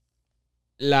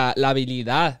 la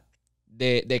habilidad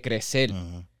de crecer.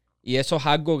 Ujú. Y eso es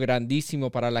algo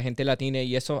grandísimo para la gente latina.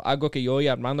 Y eso es algo que yo y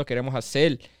Armando queremos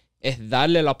hacer, es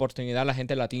darle la oportunidad a la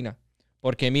gente latina.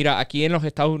 Porque mira, aquí en los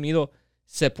Estados Unidos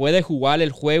se puede jugar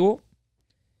el juego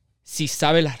si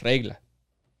sabe las reglas.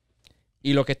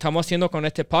 Y lo que estamos haciendo con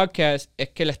este podcast es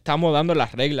que le estamos dando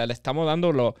las reglas, le estamos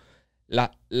dando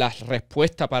las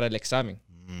respuestas para el examen.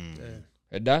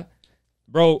 ¿Verdad?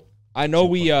 Bro, I know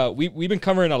we've been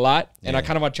covering a lot, and I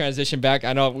kind of want to transition back.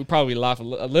 I know we probably laugh a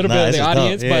little bit in the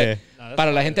audience, but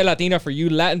para la gente latina, for you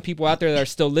Latin people out there that are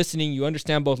still listening, you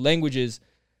understand both languages,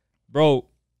 bro.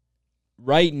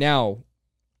 Right now,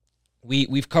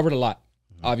 we've covered a lot,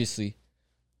 obviously.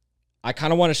 I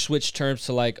kind of want to switch terms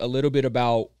to like a little bit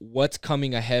about what's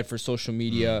coming ahead for social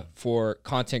media, for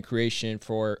content creation,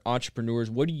 for entrepreneurs.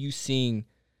 What are you seeing?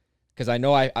 Because I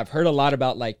know I've heard a lot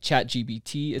about like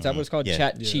ChatGPT. Is that what it's called?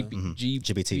 Yeah. GPT.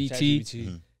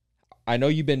 ChatGPT. I know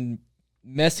you've been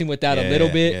messing with that a Yeah, little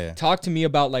bit. yeah. Talk to me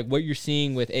about like what you're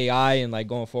seeing with AI and like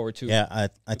going forward too. Yeah,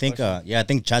 I think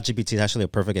ChatGPT is actually a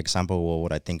perfect example of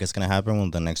what I think is going to happen in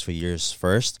the next few years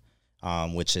first,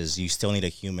 which is you still need a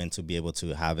human to be able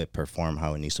to have it perform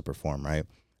how it needs to perform, right?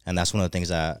 And that's one of the things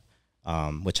that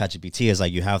with ChatGPT is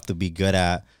like you have to be good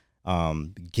at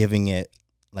giving it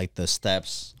like the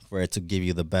steps for it to give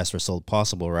you the best result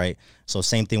possible, right? So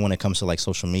same thing when it comes to like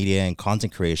social media and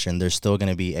content creation, there's still going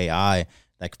to be AI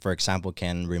that, for example,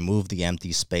 can remove the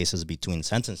empty spaces between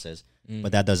sentences,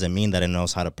 but that doesn't mean that it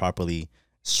knows how to properly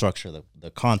structure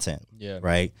the content, Yeah.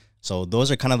 right? So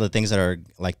those are kind of the things that are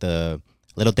like the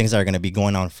little things that are going to be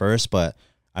going on first, but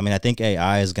I mean, I think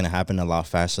AI is going to happen a lot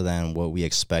faster than what we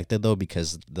expected, though,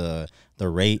 because the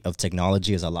rate of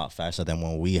technology is a lot faster than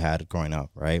what we had growing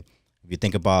up, right? If you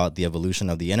think about the evolution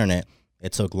of the internet,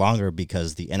 it took longer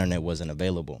because the internet wasn't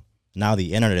available. Now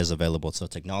the internet is available, so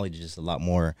technology is a lot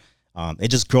more. It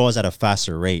just grows at a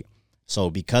faster rate. So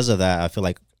because of that, I feel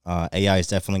like AI is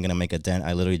definitely going to make a dent.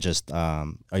 I literally just, are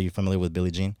you familiar with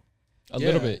Billie Jean? A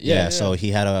little bit, Yeah. So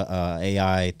he had a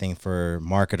AI thing for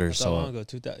marketers. So So long ago,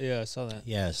 2000, yeah, I saw that.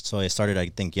 yeah, so it started I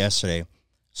think yesterday.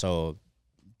 So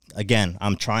again,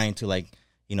 I'm trying to like,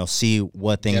 see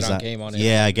what things on game on it.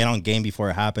 Yeah, get on game before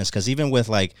it happens, cuz even with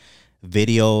like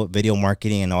video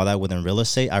marketing and all that within real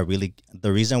estate,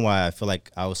 the reason why I feel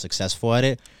like I was successful at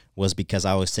it was because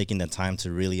I was taking the time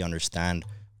to really understand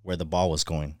where the ball was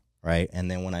going, right?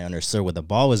 And then when I understood where the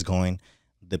ball was going,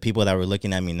 the people that were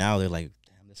looking at me now, they're like,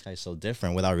 this guy's so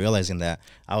different, without realizing that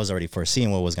I was already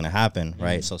foreseeing what was going to happen,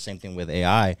 right? So same thing with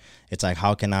AI. It's like,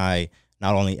 how can I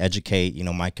not only educate,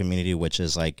 my community, which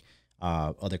is like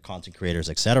other content creators,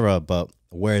 etc., but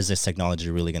where is this technology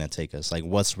really going to take us? Like,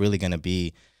 what's really going to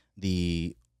be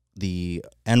the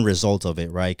end result of it,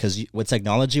 right? Because with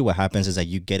technology, what happens is that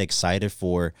you get excited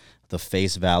for the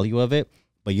face value of it,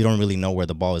 but you don't really know where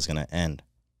the ball is going to end,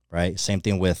 right? Same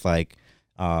thing with like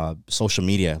social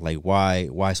media. Like,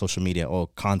 why social media? Oh,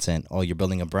 content. Oh, you're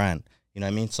building a brand. You know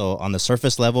what I mean? So on the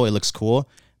surface level, it looks cool,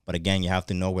 but again, you have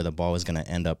to know where the ball is going to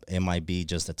end up. It might be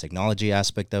just the technology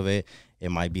aspect of it.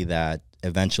 It might be that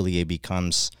eventually it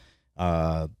becomes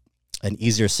an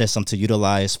easier system to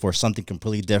utilize for something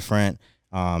completely different.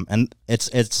 And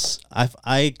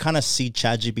I kind of see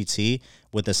ChatGPT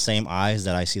with the same eyes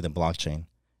that I see the blockchain,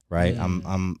 right?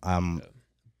 I'm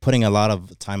putting a lot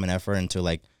of time and effort into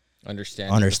like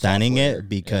understanding it,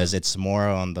 because it's more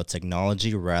on the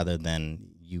technology rather than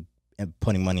you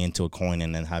putting money into a coin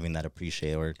and then having that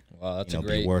appreciate or that's a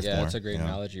be worth more. That's a great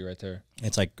analogy right there.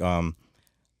 It's like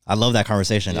I love that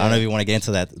conversation. I don't know if you want to get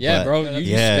into that. Yeah, bro.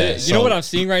 You know what I'm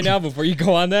seeing right now before you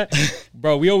go on that?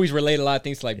 Bro, we always relate a lot of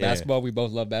things to like basketball. We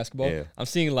both love basketball. Yeah. I'm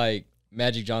seeing like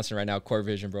Magic Johnson right now, court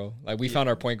vision, bro. Like we found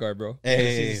our point guard, bro.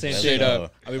 Hey, straight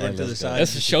up. We went to the side.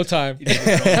 That's showtime.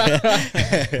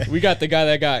 We got the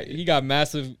guy he got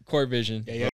massive court vision.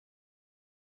 Yeah.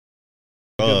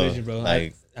 Good vision, bro.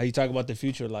 Like how you talk about the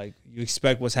future, like you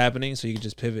expect what's happening, so you can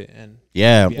just pivot and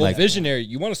like visionary.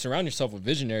 You want to surround yourself with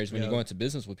visionaries when you go into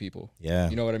business with people. Yeah,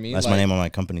 you know what I mean. That's my name on my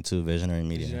company too, Visionary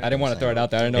Media. I didn't want to throw it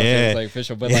out there. I didn't know if it was like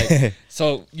official, but like,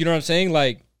 so you know what I'm saying,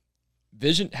 like.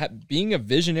 Being a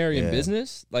visionary in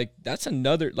business, like that's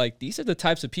another, like these are the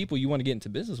types of people you want to get into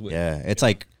business with. Yeah, it's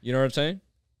like, you know what I'm saying?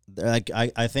 Like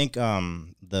I think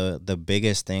the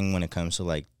biggest thing when it comes to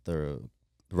like the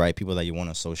right people that you want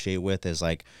to associate with is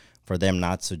like for them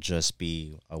not to just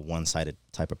be a one-sided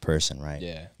type of person, right?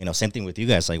 Yeah. Same thing with you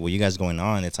guys. Like what you guys going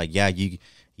on, it's like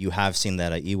you have seen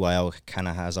that EYL kind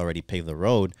of has already paved the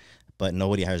road, but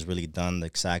nobody has really done the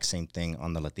exact same thing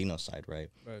on the Latino side, right?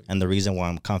 And the reason why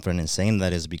I'm confident in saying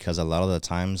that is because a lot of the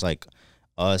times, like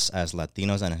us as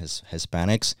Latinos and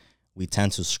Hispanics, we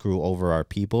tend to screw over our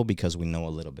people because we know a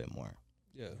little bit more,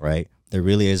 right? There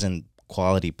really isn't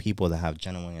quality people that have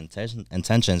genuine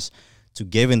intentions to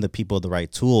giving the people the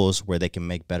right tools where they can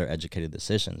make better educated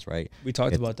decisions, right? We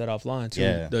talked about that offline too.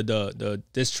 Yeah. The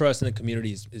distrust in the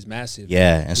community is massive.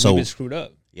 Yeah, and so we've been screwed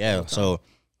up. Yeah, so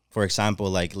for example,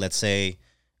 like let's say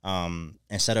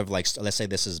instead of like let's say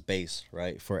this is base,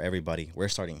 right, for everybody, we're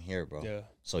starting here, bro. Yeah.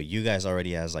 So you guys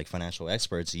already as like financial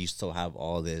experts, you still have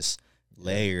all this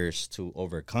layers to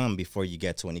overcome before you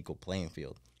get to an equal playing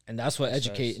field. And that's what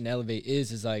educate and elevate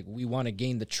is like we want to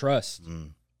gain the trust.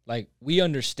 Like we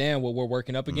understand what we're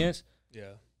working up against.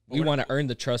 Yeah. We want to earn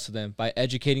the trust of them by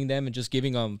educating them and just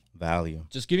giving them value.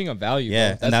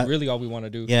 Yeah, bro. That's really all we want to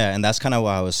do. Yeah, and that's kind of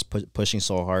why I was pushing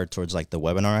so hard towards like the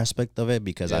webinar aspect of it,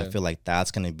 because I feel like that's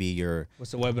going to be your...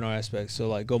 What's the webinar aspect? So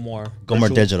like go more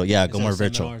digital. Yeah, go more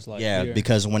virtual. Like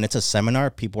because when it's a seminar,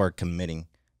 people are committing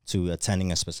to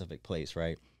attending a specific place,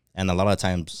 right? And a lot of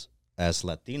times as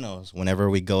Latinos, whenever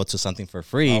we go to something for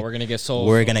free, we're gonna get sold.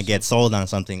 We're gonna get sold on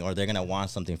something, or they're gonna want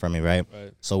something from me, right?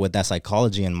 So with that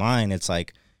psychology in mind, it's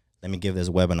like, let me give this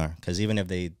webinar, because even if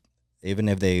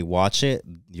they watch it,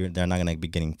 they're not gonna be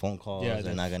getting phone calls. Yeah,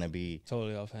 they're not gonna be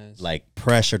totally off hands, like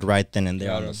pressured right then and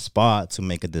there on the spot to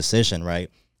make a decision, right?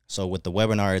 So with the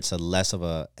webinar, it's a less of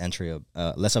a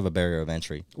barrier of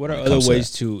entry. What are other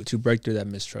ways to break through that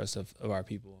mistrust of our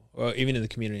people, or even in the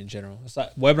community in general? It's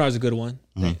like webinar is a good one.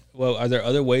 Well, are there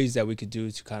other ways that we could do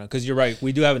to kind of, because you're right,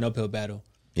 we do have an uphill battle.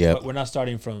 Yeah, we're not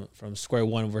starting from square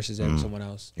one versus someone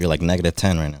else. You're like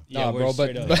 -10 right now. Yeah, bro,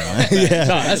 but no,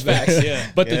 that's facts.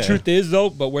 Yeah. But the truth is though,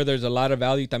 where there's a lot of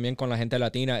value también con la gente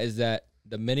latina is that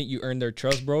the minute you earn their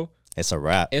trust, bro, It's a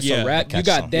wrap. it's Yeah. a wrap. You Catch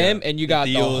got some. them, and you got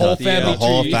the deals, whole the family The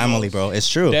whole tree. family, bro. It's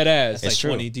true. Dead ass. It's like It's true.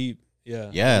 20 deep. Yeah.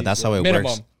 Yeah, that's how it Minimum.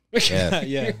 works. Yeah.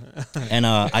 Yeah. And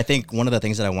I think one of the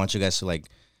things that I want you guys to like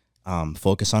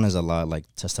focus on is a lot like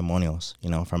testimonials, you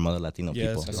know, from other Latino Yeah,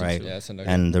 people, that's right? Yeah, that's another.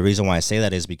 And the reason why I say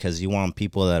that is because you want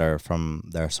people that are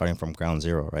starting from ground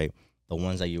zero, right? The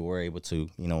ones that you were able to,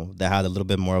 you know, that had a little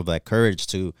bit more of that courage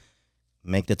to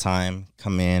make the time,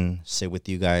 come in, sit with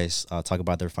you guys, talk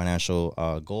about their financial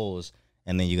goals,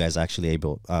 and then you guys actually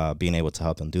being able to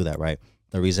help them do that, right?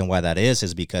 The reason why that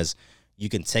is because you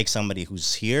can take somebody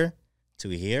who's here to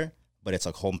here, but it's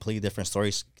a completely different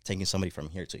story taking somebody from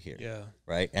here to here, Yeah.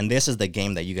 right? And this is the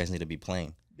game that you guys need to be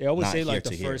playing. They always Not say here like to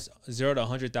the here. first 0 to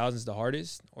 100,000 is the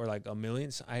hardest, or like a million.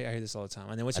 I hear this all the time.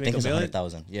 And then once I you think make it's a million,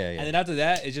 100,000. Yeah, and yeah. then after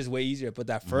that, it's just way easier. But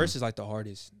that first is like the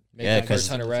hardest. Make Yeah, that 'cause first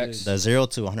 100 racks. The 0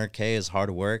 to 100K is hard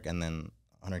work, and then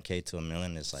 100K to a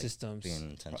million is like systems.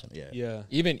 being intentional. Yeah, Yeah.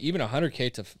 even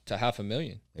 100K to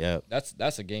 $500,000. yeah.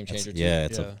 That's a game changer too. Yeah,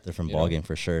 it's Yeah. a different You ball know? game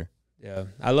for sure. Yeah,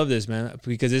 I love this, man,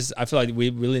 because I feel like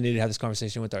we really need to have this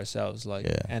conversation with ourselves, like,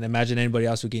 Yeah. and imagine anybody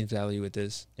else who gains value with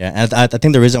this. Yeah, and I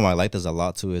think the reason why I like this a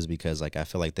lot too is because like I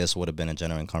feel like this would have been a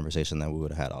genuine conversation that we would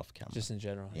have had off camera. Just in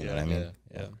general. You yeah. know what I mean?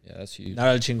 Yeah. Yeah, that's huge.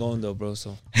 Not a chingon though, bro.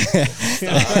 So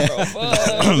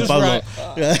Pablo.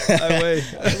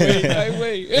 I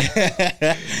wait.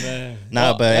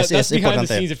 Nah, but that's es behind importante.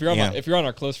 the scenes. If you're on yeah. if you're on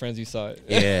our close friends, you saw it.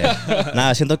 Yeah.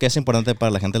 Nada, siento que es importante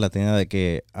para la gente latina de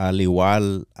que al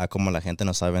igual a como la gente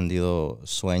nos ha vendido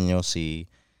sueños y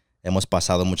hemos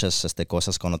pasado muchas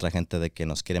cosas con otra gente de que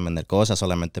nos quieren vender cosas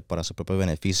solamente para su propio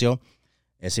beneficio,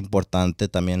 es importante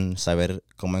también saber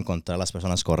cómo encontrar las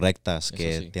personas correctas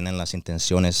que sí. tienen las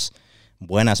intenciones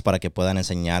buenas para que puedan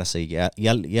enseñarse y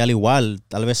al igual,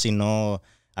 tal vez si no,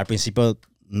 al principio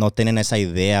no tienen esa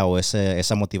idea o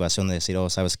esa motivación de decir, oh,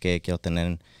 ¿sabes qué? Quiero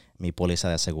tener mi póliza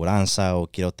de aseguranza o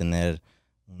quiero tener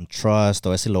un trust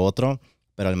o eso y lo otro,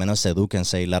 pero al menos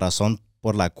edúquense. Y la razón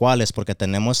por la cual es porque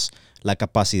tenemos la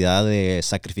capacidad de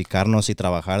sacrificarnos y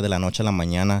trabajar de la noche a la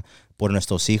mañana por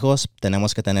nuestros hijos.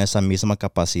 Tenemos que tener esa misma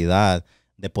capacidad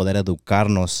de poder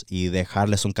educarnos y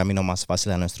dejarles un camino más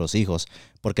fácil a nuestros hijos.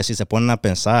 Porque si se ponen a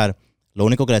pensar, lo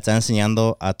único que le están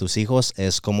enseñando a tus hijos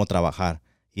es cómo trabajar.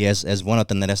 Y es bueno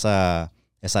tener esa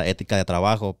ética de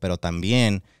trabajo, pero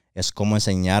también es cómo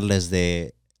enseñarles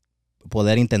de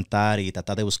poder intentar y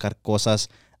tratar de buscar cosas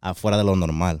afuera de lo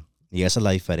normal. Y esa es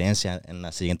la diferencia en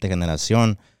la siguiente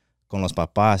generación con los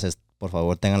papás. Por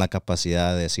favor, tengan la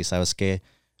capacidad de decir, ¿sabes qué?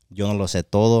 Yo no lo sé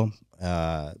todo,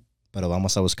 pero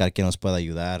vamos a buscar quién nos pueda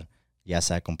ayudar, ya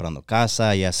sea comprando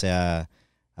casa, ya sea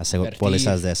Invertir.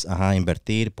 pólizas de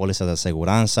invertir, pólizas de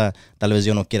aseguranza. Tal vez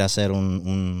yo no quiera hacer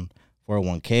un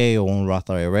 401k o un Roth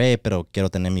IRA, pero quiero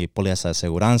tener mi póliza de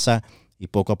aseguranza. Y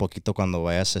poco a poquito, cuando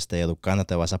vayas educando,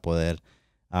 te vas a poder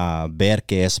ver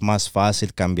que es más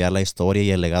fácil cambiar la historia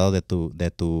y el legado de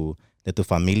tu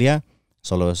familia.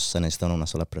 Solo se necesita una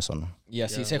sola persona. Y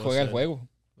así Yeah, se well juega el said. juego.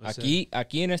 Well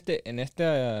Aquí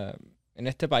en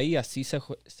este país así se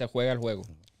juega el juego.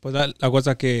 Pues la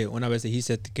cosa que una vez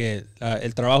dijiste que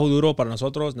el trabajo duro para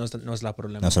nosotros no es la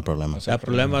problema. No es el problema. El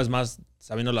problema es más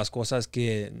sabiendo las cosas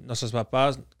que nuestros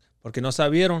papás, porque no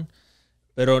sabieron,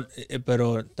 pero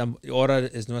ahora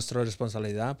es nuestra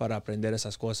responsabilidad para aprender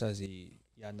esas cosas y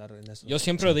andar en eso. Yo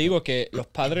siempre digo que los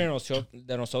padres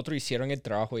de nosotros hicieron el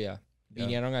trabajo ya. Ya.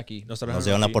 Vinieron aquí. Nos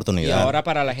dieron la Y oportunidad. ahora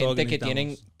para la Todo lo gente que que tienen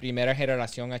necesitamos. primera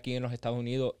generación aquí en los Estados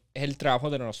Unidos, es el trabajo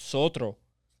de nosotros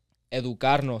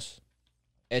educarnos,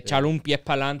 echarle un pie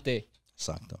para adelante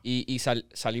Exacto. y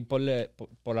salir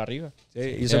por arriba.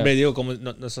 Sí, yo siempre digo, como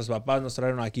nuestros papás nos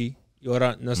trajeron aquí y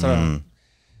ahora nuestra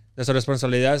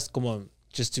responsabilidad es como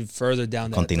just to further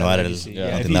down Continuar that el- legacy. yeah,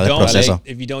 If continuar you el don't, proceso.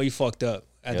 if you don't, you fucked up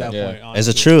at that Yeah. point. It's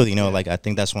the honestly. truth, you know, like I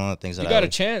think that's one of the things that You I got a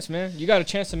always- chance, man. You got a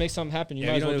chance to make something happen. You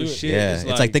Yeah, might you as well don't do do it. shit. Yeah, It's it's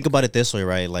like like- think about it this way,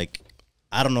 right? Like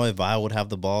I don't know if I would have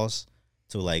the balls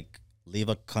to like leave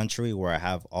a country where I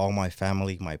have all my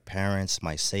family, my parents,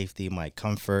 my safety, my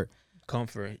comfort,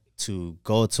 Comfort, to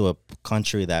go to a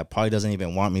country that probably doesn't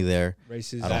even want me there.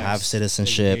 racism. I don't have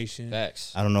citizenship. segregation,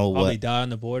 Facts. I don't know Probably what. die on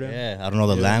the border. Yeah, I don't know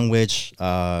the Yeah. language.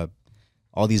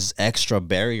 All these extra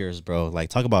barriers, bro. Like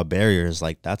talk about barriers.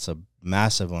 Like that's a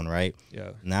massive one, right?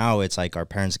 Yeah. Now it's like our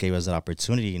parents gave us that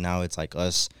opportunity. Now it's like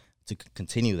us to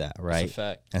continue that, right? That's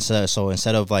a fact. And so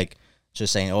instead of like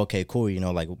just saying, okay, cool, you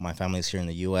know, like my family's here in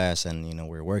the U.S. and, you know,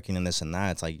 we're working in this and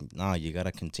that. It's like, no, you got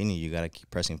to continue. You got to keep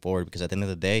pressing forward because at the end of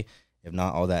the day, if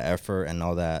not all that effort and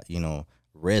all that, you know,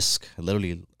 risk,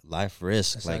 literally life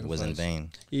risk, like was in vain.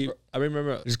 I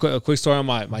remember just a quick story on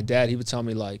my dad. He would tell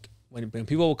me like when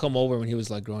people would come over when he was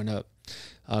like growing up,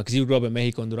 because he grew up in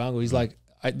Mexico and Durango. He's like,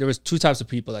 there was two types of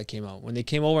people that came out. When they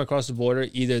came over across the border,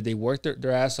 either they worked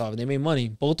their ass off and they made money.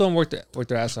 Both of them worked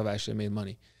their ass off, actually made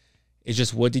money. It's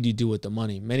just, what did you do with the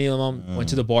money? Many of them went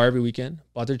to the bar every weekend,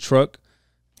 bought their truck.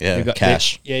 Yeah,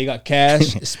 cash. You got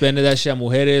cash, spending that shit on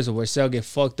mujeres or where get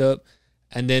fucked up.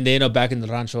 And then they end up back in the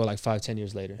rancho like 5-10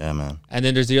 years later. Yeah, man. And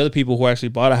then there's the other people who actually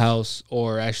bought a house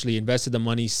or actually invested the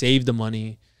money, saved the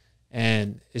money.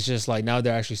 And it's just like, now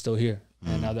they're actually still here.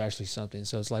 And now they're actually something.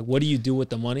 So it's like, what do you do with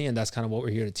the money? And that's kind of what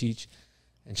we're here to teach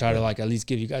and try to like at least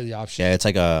give you guys the option. Yeah, it's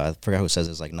like I forgot who says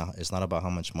it's like, no, it's not about how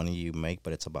much money you make,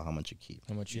 but it's about how much you keep.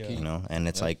 How much you Yeah. keep. You know, and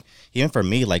it's like, even for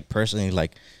me, like personally,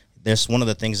 like there's one of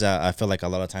the things that I feel like a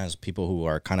lot of times people who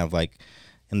are kind of like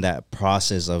in that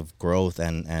process of growth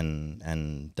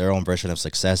and their own version of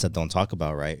success that don't talk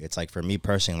about, right? It's like for me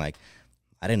personally, like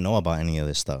I didn't know about any of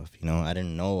this stuff. You know, I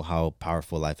didn't know how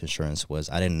powerful life insurance was.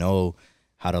 I didn't know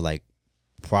how to like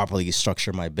properly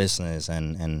structure my business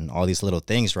and all these little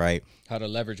things, right? How to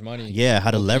leverage money. Yeah, how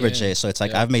to leverage in. it. So it's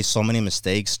like Yeah. I've made so many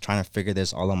mistakes trying to figure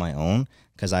this all on my own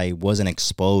because I wasn't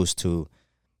exposed to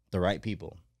the right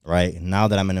people, right? Now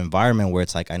that I'm in an environment where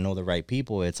it's like I know the right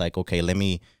people, it's like, okay, let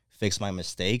me fix my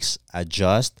mistakes,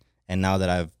 adjust, and now that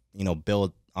I've, you know,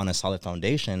 built on a solid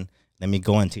foundation, let me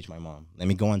go and teach my mom. Let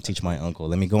me go and teach my uncle.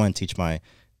 Let me go and teach my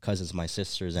cousins, my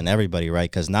sisters, and everybody, right?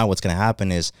 Because now what's going to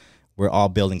happen is we're all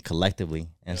building collectively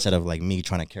instead of like me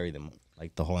trying to carry them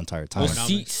like the whole entire time. Well,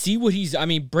 see what he's, I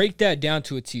mean, break that down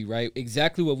to a T, right?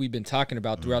 Exactly what we've been talking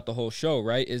about throughout the whole show,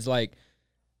 right? Is like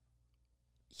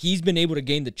he's been able to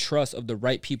gain the trust of the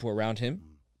right people around him.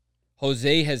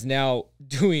 Jose has now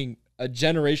doing a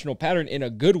generational pattern in a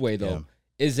good way, though,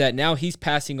 is that now he's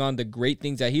passing on the great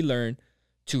things that he learned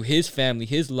to his family,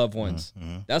 his loved ones.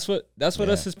 That's what us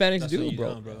Hispanics That's do, what you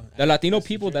bro. done, bro. The Latino That's the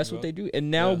people, dream, that's bro. what they do. And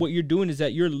now what you're doing is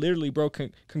that you're literally, bro,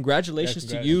 congratulations to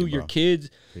congrats. you, Thank you, your bro. kids,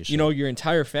 Appreciate you know, it. your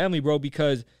entire family, bro,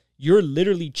 because you're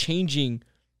literally changing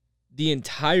the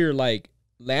entire, like,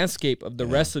 landscape of the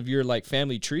rest of your, like,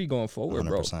 family tree going forward,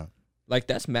 bro. 100%. Like,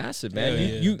 that's massive, man.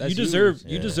 Yeah, You that's deserve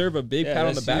huge. you Yeah. deserve a big Yeah, pat on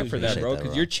the that's back huge. for that, Appreciate bro, that, because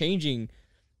bro. you're changing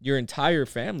your entire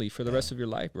family for the rest of your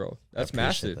life, bro. That's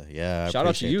Appreciate massive. that. Yeah, I Shout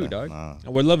out to appreciate you, that. dog. Nah.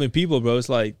 And we're loving people, bro. It's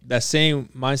like that same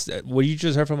mindset. What you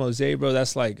just heard from Jose, bro,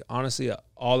 that's like honestly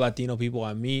all Latino people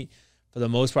I meet. For the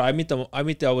most part, I meet the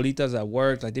abuelitas at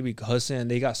work. Like they be hustling.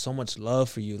 They got so much love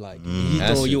for you. Like, Mijito,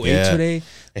 Massive. you Yeah. ate today.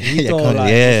 Yeah, Mijito, come- like,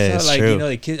 yeah, it's it's like true. you know,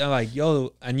 the kids are like,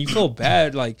 yo, and you feel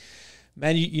bad. Like,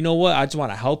 man, you know what? I just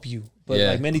want to help you. But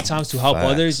Yeah. like many times to help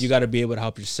Facts. others, you got to be able to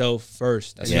help yourself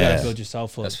first. And you got Yeah. to build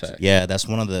yourself up. That's fact. Yeah, that's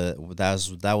one of the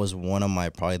that was one of my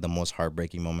probably the most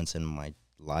heartbreaking moments in my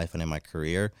life and in my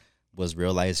career was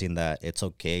realizing that it's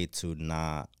okay to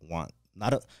not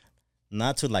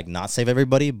to like not save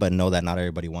everybody, but know that not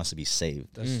everybody wants to be saved.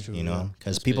 That's true. You know, yeah.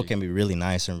 because That's people big. can be really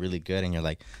nice and really good, and you're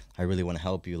like, I really want to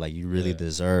help you. Like, you really Yeah.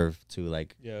 deserve to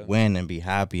like Yeah. win and be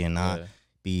happy and not Yeah.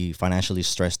 be financially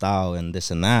stressed out and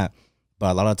this and that.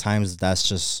 But a lot of times that's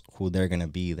just who they're gonna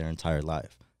be their entire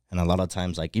life. And a lot of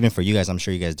times, like even for you guys, I'm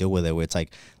sure you guys deal with it, where it's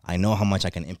like, I know how much I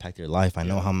can impact your life. I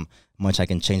know how much I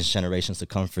can change generations to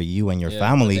come for you and your Yeah,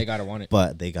 family. but they gotta want it.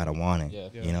 But they gotta want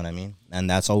it. Yeah. You know what I mean? And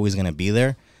that's always gonna be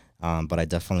there. But I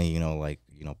definitely,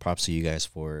 props to you guys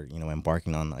for,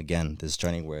 embarking on again this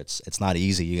journey where it's not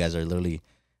easy. You guys are literally,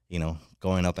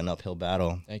 going up an uphill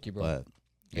battle. Thank you, bro. But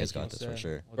you guys Thank got you. this for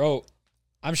sure. Bro,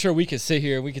 I'm sure we could sit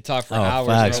here and we could talk for Oh, hours,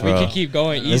 facts, bro. We bro. could keep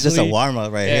going easily. It's just a warm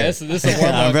up right Yeah, here. this is a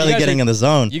warm-up. I'm You really guys getting are- in the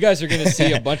zone. You guys are gonna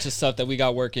see a bunch of stuff that we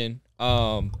got working.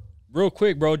 Real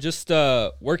quick, bro, just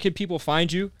where can people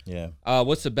find you? Yeah.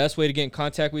 What's the best way to get in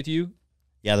contact with you?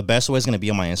 Yeah, the best way is gonna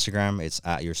be on my Instagram. It's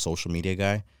at your social media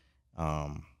guy.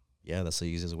 Yeah, that's the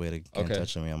easiest way to get in Okay.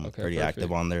 touch with me. I'm Okay, pretty active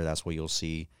perfect. on there. That's where you'll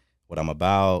see what I'm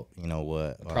about.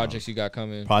 What Projects you got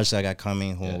coming. projects I got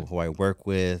coming, who Yeah. who I work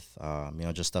with.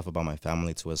 Just stuff about my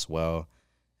family too as well.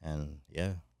 And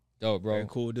yeah, Dope, bro. Very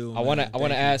cool dude. I wanna man. Thank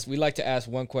you. ask. We like to ask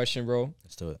one question, bro,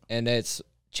 let's do it. and that's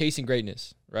chasing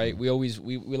greatness, right? We always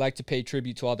we like to pay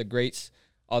tribute to all the greats,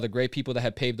 all the great people that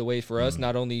have paved the way for us,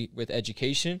 not only with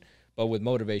education but with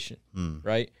motivation,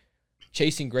 right?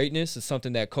 Chasing greatness is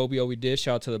something that Kobe always did.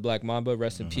 Shout out to the Black Mamba,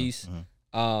 rest in peace.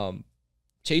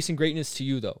 Chasing greatness to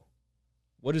you though,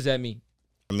 what does that mean?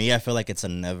 For me, I feel like it's a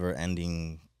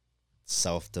never-ending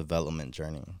self-development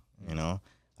journey.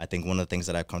 I think one of the things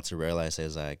that I've come to realize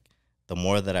is like the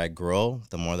more that I grow,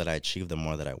 the more that I achieve, the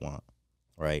more that I want,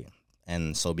 right?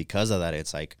 And so because of that,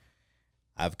 it's like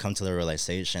I've come to the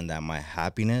realization that my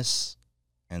happiness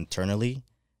internally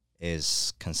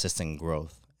is consistent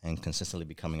growth and consistently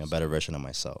becoming a better version of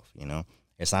myself.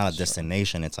 It's not a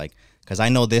destination. It's like, because I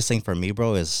know this thing for me,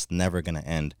 bro, is never gonna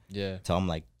end Yeah, till I'm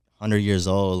like 100 years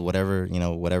old, whatever,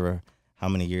 how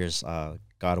many years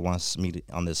God wants me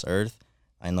on this earth,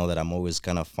 I know that I'm always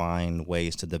gonna find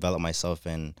ways to develop myself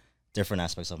in different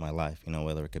aspects of my life. You know,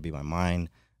 whether it could be my mind,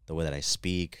 the way that I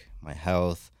speak, my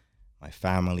health, my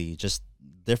family, just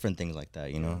different things like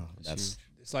that. You know, that's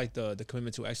it's like the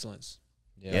commitment to excellence.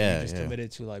 yeah, You're just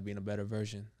committed to like being a better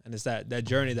version, and it's that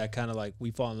journey that kind of like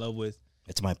we fall in love with.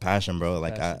 It's my passion, bro.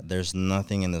 Like there's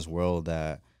nothing in this world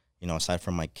that, you know, aside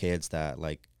from my kids, that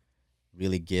like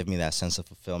really give me that sense of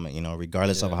fulfillment, you know,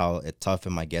 regardless of how tough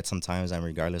it might get sometimes, and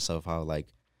regardless of how, like,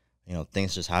 you know,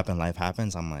 things just happen, life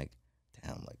happens. I'm like,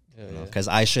 damn, like, you know, because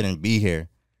I shouldn't be here.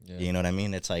 You know what I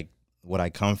mean? It's like what I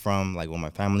come from, like where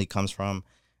my family comes from.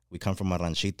 We come from a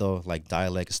ranchito, like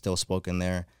dialect is still spoken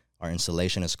there. Our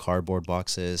installation is cardboard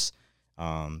boxes.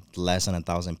 Less than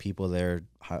 1,000 people there.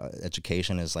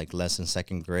 Education is like less than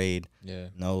second grade.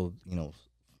 No, you know,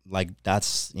 like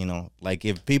that's, you know, like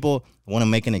if people want to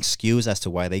make an excuse as to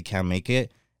why they can't make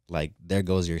it, like there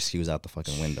goes your excuse out the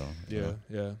fucking window. Yeah.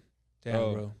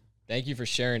 Damn, bro. Thank you for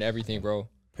sharing everything, bro.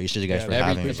 Appreciate you guys for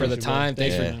having me. For the time.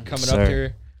 Thanks for coming up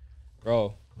here,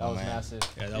 bro. That was massive.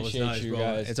 Yeah, that was appreciate nice, you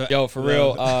bro. guys. Yo, for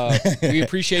real, we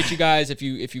appreciate you guys. If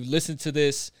you listen to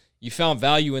this, you found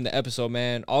value in the episode,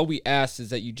 man. All we ask is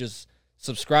that you just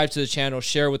subscribe to the channel,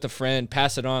 share with a friend,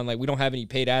 pass it on. Like, we don't have any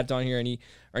paid ads on here,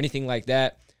 or anything like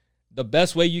that. The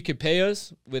best way you can pay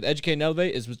us with Educate and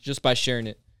Elevate is just by sharing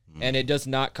it. And it does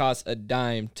not cost a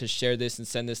dime to share this and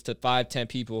send this to 5-10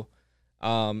 people.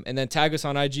 And then tag us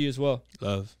on IG as well.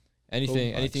 Love.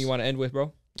 Anything you want to end with,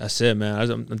 bro? That's it,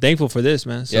 man. I'm thankful for this,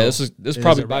 man. So yeah, this is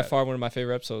probably by far one of my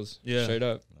favorite episodes. Yeah. Straight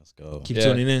up. Let's go. Keep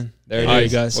tuning in. There it is. All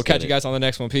right, guys. We'll catch you guys on the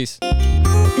next one. Peace.